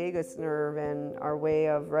ventral vagus nerve and our way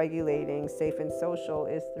of regulating safe and social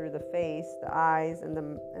is through the face, the eyes, and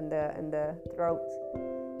the throat.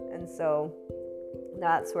 And so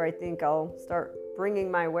that's where I think I'll start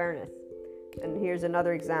bringing my awareness. And here's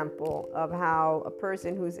another example of how a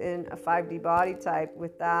person who's in a 5D body type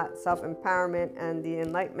with that self-empowerment and the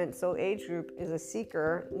enlightenment soul age group is a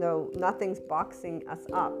seeker. No, nothing's boxing us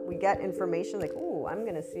up. We get information like, ooh, I'm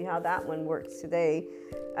going to see how that one works today.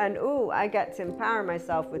 And ooh, I get to empower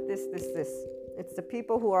myself with this. It's the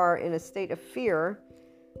people who are in a state of fear.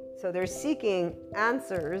 So they're seeking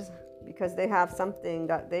answers because they have something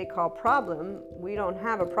that they call problem. We don't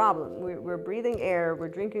have a problem. We're breathing air, we're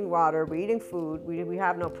drinking water, we're eating food, we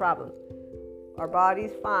have no problem. Our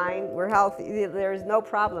body's fine, we're healthy, there's no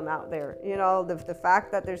problem out there. The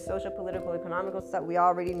fact that there's social, political, economical stuff, we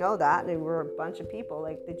already know that, and we're a bunch of people.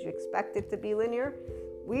 Like, did you expect it to be linear?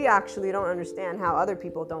 We actually don't understand how other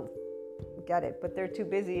people don't get it, but they're too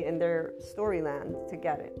busy in their storyland to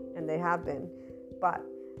get it, and they have been. But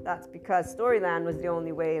that's because Storyland was the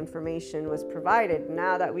only way information was provided.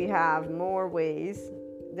 Now that we have more ways,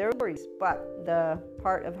 there are stories, but the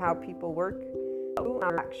part of how people work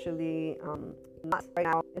are actually not right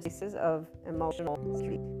now cases of emotional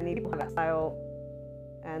history. Many people have that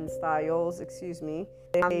styles,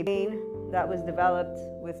 They have a brain that was developed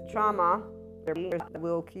with trauma.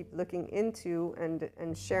 We'll keep looking into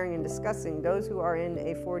and sharing and discussing. Those who are in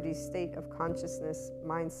a 4D state of consciousness,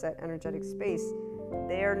 mindset, energetic space,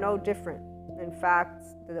 they are no different. In fact,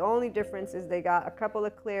 the only difference is they got a couple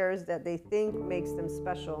of clairs that they think makes them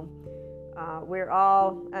special. We're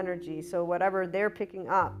all energy, so whatever they're picking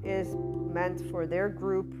up is meant for their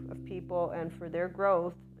group of people and for their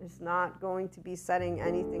growth. It's not going to be setting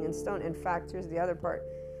anything in stone. In fact, here's the other part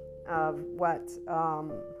of what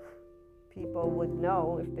people would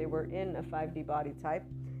know if they were in a 5D body type,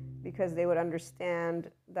 because they would understand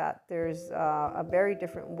that there's a very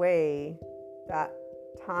different way that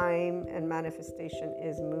time and manifestation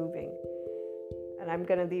is moving. And I'm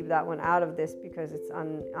going to leave that one out of this because it's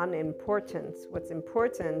unimportant. What's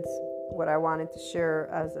important, what I wanted to share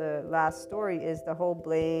as a last story, is the whole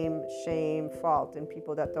blame, shame, fault in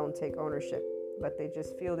people that don't take ownership, but they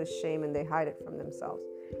just feel this shame and they hide it from themselves.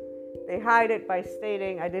 They hide it by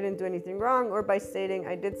stating, I didn't do anything wrong, or by stating,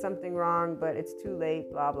 I did something wrong, but it's too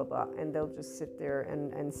late, blah, blah, blah. And they'll just sit there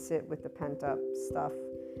and sit with the pent up stuff.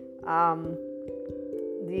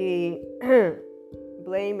 The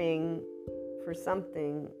blaming for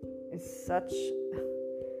something is such,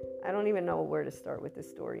 I don't even know where to start with this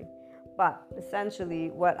story. But essentially,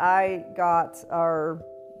 what I got our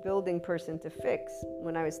building person to fix,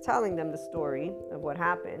 when I was telling them the story of what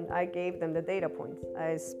happened, I gave them the data points.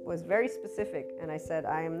 I was very specific, and I said,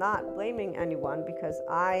 I am not blaming anyone because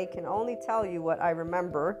I can only tell you what I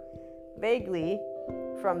remember vaguely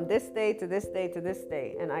from this day to this day to this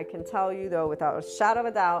day. And I can tell you, though, without a shadow of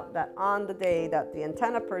a doubt, that on the day that the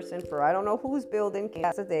antenna person for I don't know whose building came,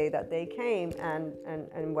 that's the day that they came,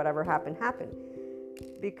 and whatever happened.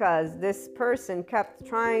 Because this person kept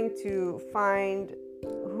trying to find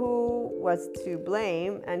who was to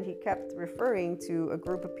blame, and he kept referring to a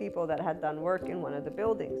group of people that had done work in one of the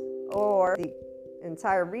buildings, or the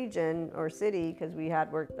entire region or city, because we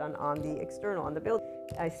had work done on the external, on the building.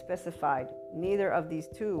 I specified neither of these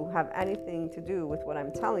two have anything to do with what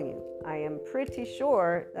I'm telling you. I am pretty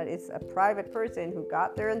sure that it's a private person who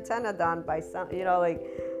got their antenna done by some,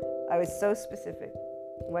 I was so specific.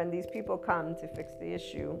 When these people come to fix the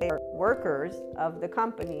issue, they are workers of the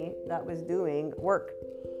company that was doing work.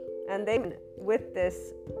 And they, with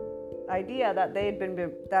this idea that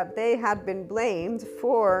they had been blamed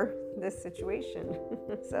for this situation.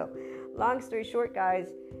 So, long story short, guys,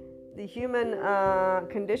 the human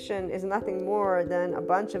condition is nothing more than a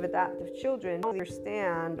bunch of adaptive children who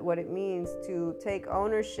understand what it means to take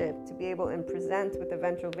ownership, to be able to present with the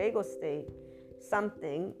ventral vagal state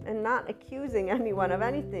something and not accusing anyone of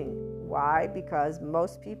anything. Why? Because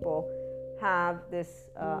most people have this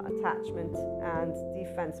attachment and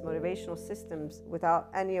defense motivational systems without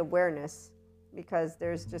any awareness, because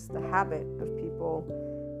there's just the habit of people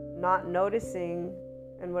not noticing.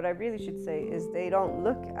 And what I really should say is they don't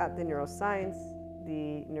look at the neuroscience,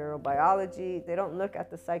 the neurobiology, they don't look at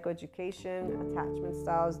the psychoeducation, attachment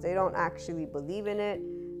styles, they don't actually believe in it.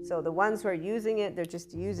 So the ones who are using it, they're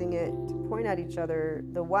just using it to point at each other.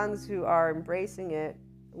 The ones who are embracing it,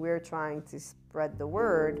 we're trying to spread the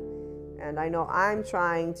word. And I know I'm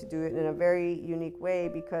trying to do it in a very unique way,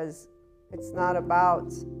 because it's not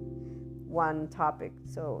about one topic.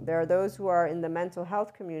 So there are those who are in the mental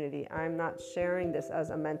health community. I'm not sharing this as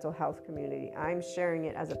a mental health community. I'm sharing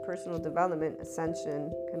it as a personal development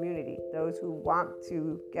ascension community. Those who want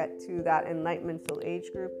to get to that enlightenment soul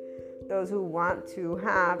age group, those who want to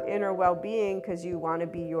have inner well-being because you want to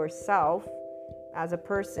be yourself as a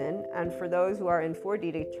person, and for those who are in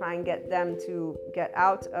 4D to try and get them to get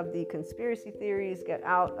out of the conspiracy theories, get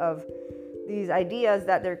out of these ideas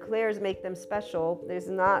that their clairs make them special.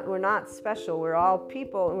 We're not special. We're all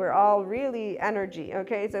people, and we're all really energy.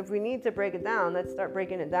 Okay, so if we need to break it down, let's start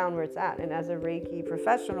breaking it down where it's at. And as a Reiki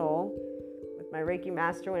professional, with my Reiki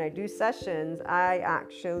master, when I do sessions, I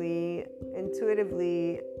actually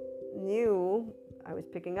intuitively knew I was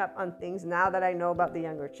picking up on things. Now that I know about the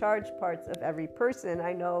younger charge parts of every person,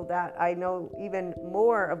 I know that I know even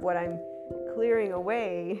more of what I'm clearing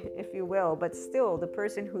away, if you will. But still, the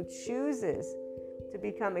person who chooses to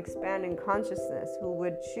become expanding consciousness, who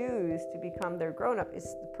would choose to become their grown-up, is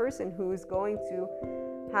the person who is going to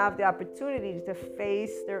have the opportunity to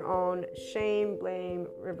face their own shame, blame,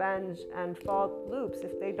 revenge, and fault loops.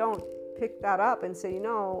 If they don't pick that up and say,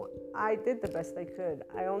 I did the best I could.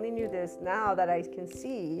 I only knew this. Now that I can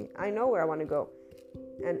see, I know where I want to go.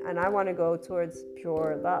 And I want to go towards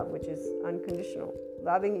pure love, which is unconditional.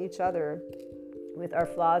 Loving each other with our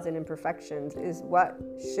flaws and imperfections is what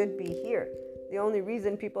should be here. The only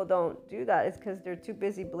reason people don't do that is because they're too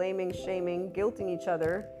busy blaming, shaming, guilting each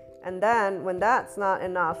other. And then when that's not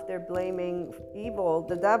enough, they're blaming evil,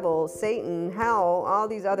 the devil, Satan, hell, all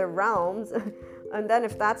these other realms. And then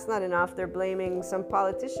if that's not enough, they're blaming some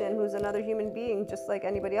politician who's another human being just like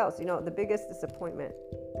anybody else. The biggest disappointment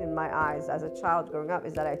in my eyes as a child growing up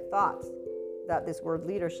is that I thought that this word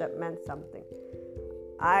leadership meant something.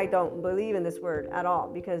 I don't believe in this word at all,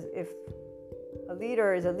 because if a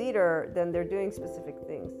leader is a leader, then they're doing specific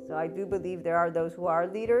things. So I do believe there are those who are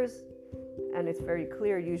leaders, and it's very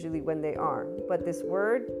clear usually when they are. But this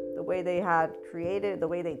word, the way they had created, the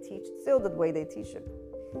way they teach, still the way they teach it.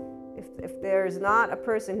 If there's not a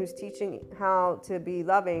person who's teaching how to be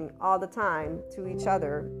loving all the time to each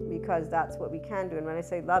other, because that's what we can do. And when I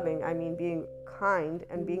say loving, I mean being kind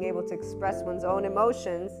and being able to express one's own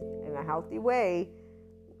emotions in a healthy way.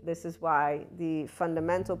 This is why the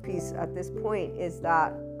fundamental piece at this point is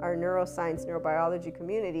that our neuroscience, neurobiology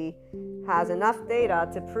community has enough data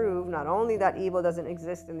to prove not only that evil doesn't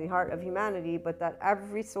exist in the heart of humanity, but that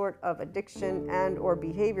every sort of addiction and or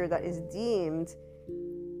behavior that is deemed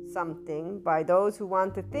something by those who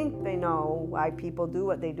want to think they know why people do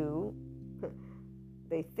what they do,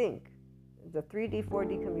 they think. The 3D,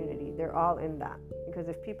 4D community, they're all in that. Because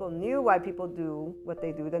if people knew why people do what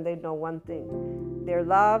they do, then they'd know one thing. They're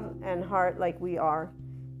love and heart like we are.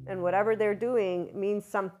 And whatever they're doing means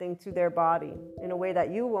something to their body in a way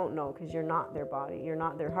that you won't know, because you're not their body, you're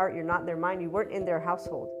not their heart, you're not their mind, you weren't in their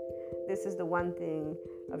household. This is the one thing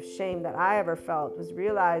of shame that I ever felt, was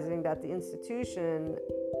realizing that the institution,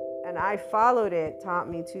 and I followed it, taught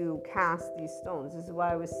me to cast these stones. This is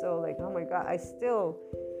why I was so like, oh my God, I still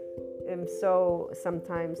am so,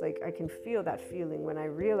 sometimes like I can feel that feeling when I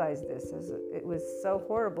realized this. It was so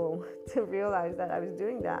horrible to realize that I was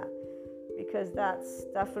doing that, because that's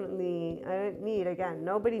definitely, I don't need, again,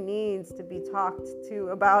 nobody needs to be talked to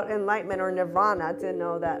about enlightenment or nirvana to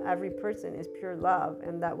know that every person is pure love,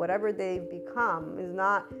 and that whatever they've become is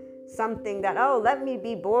not something that, oh, let me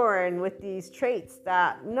be born with these traits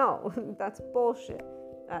that, no, that's bullshit.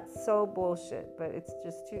 That's so bullshit. But it's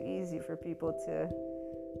just too easy for people to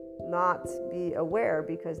not be aware,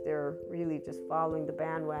 because they're really just following the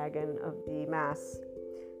bandwagon of the mass.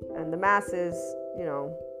 And the masses,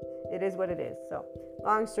 it is what it is. So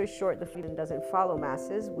long story short, the freedom doesn't follow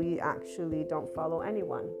masses. We actually don't follow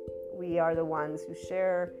anyone. We are the ones who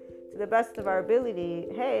share to the best of our ability,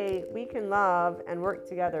 hey, we can love and work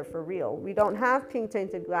together for real. We don't have pink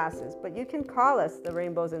tinted glasses, but you can call us the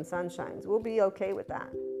rainbows and sunshines. We'll be okay with that.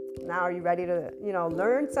 Now, are you ready to,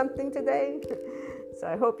 learn something today? So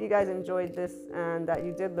I hope you guys enjoyed this and that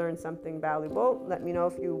you did learn something valuable. Let me know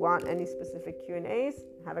if you want any specific Q&As.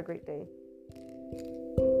 Have a great day.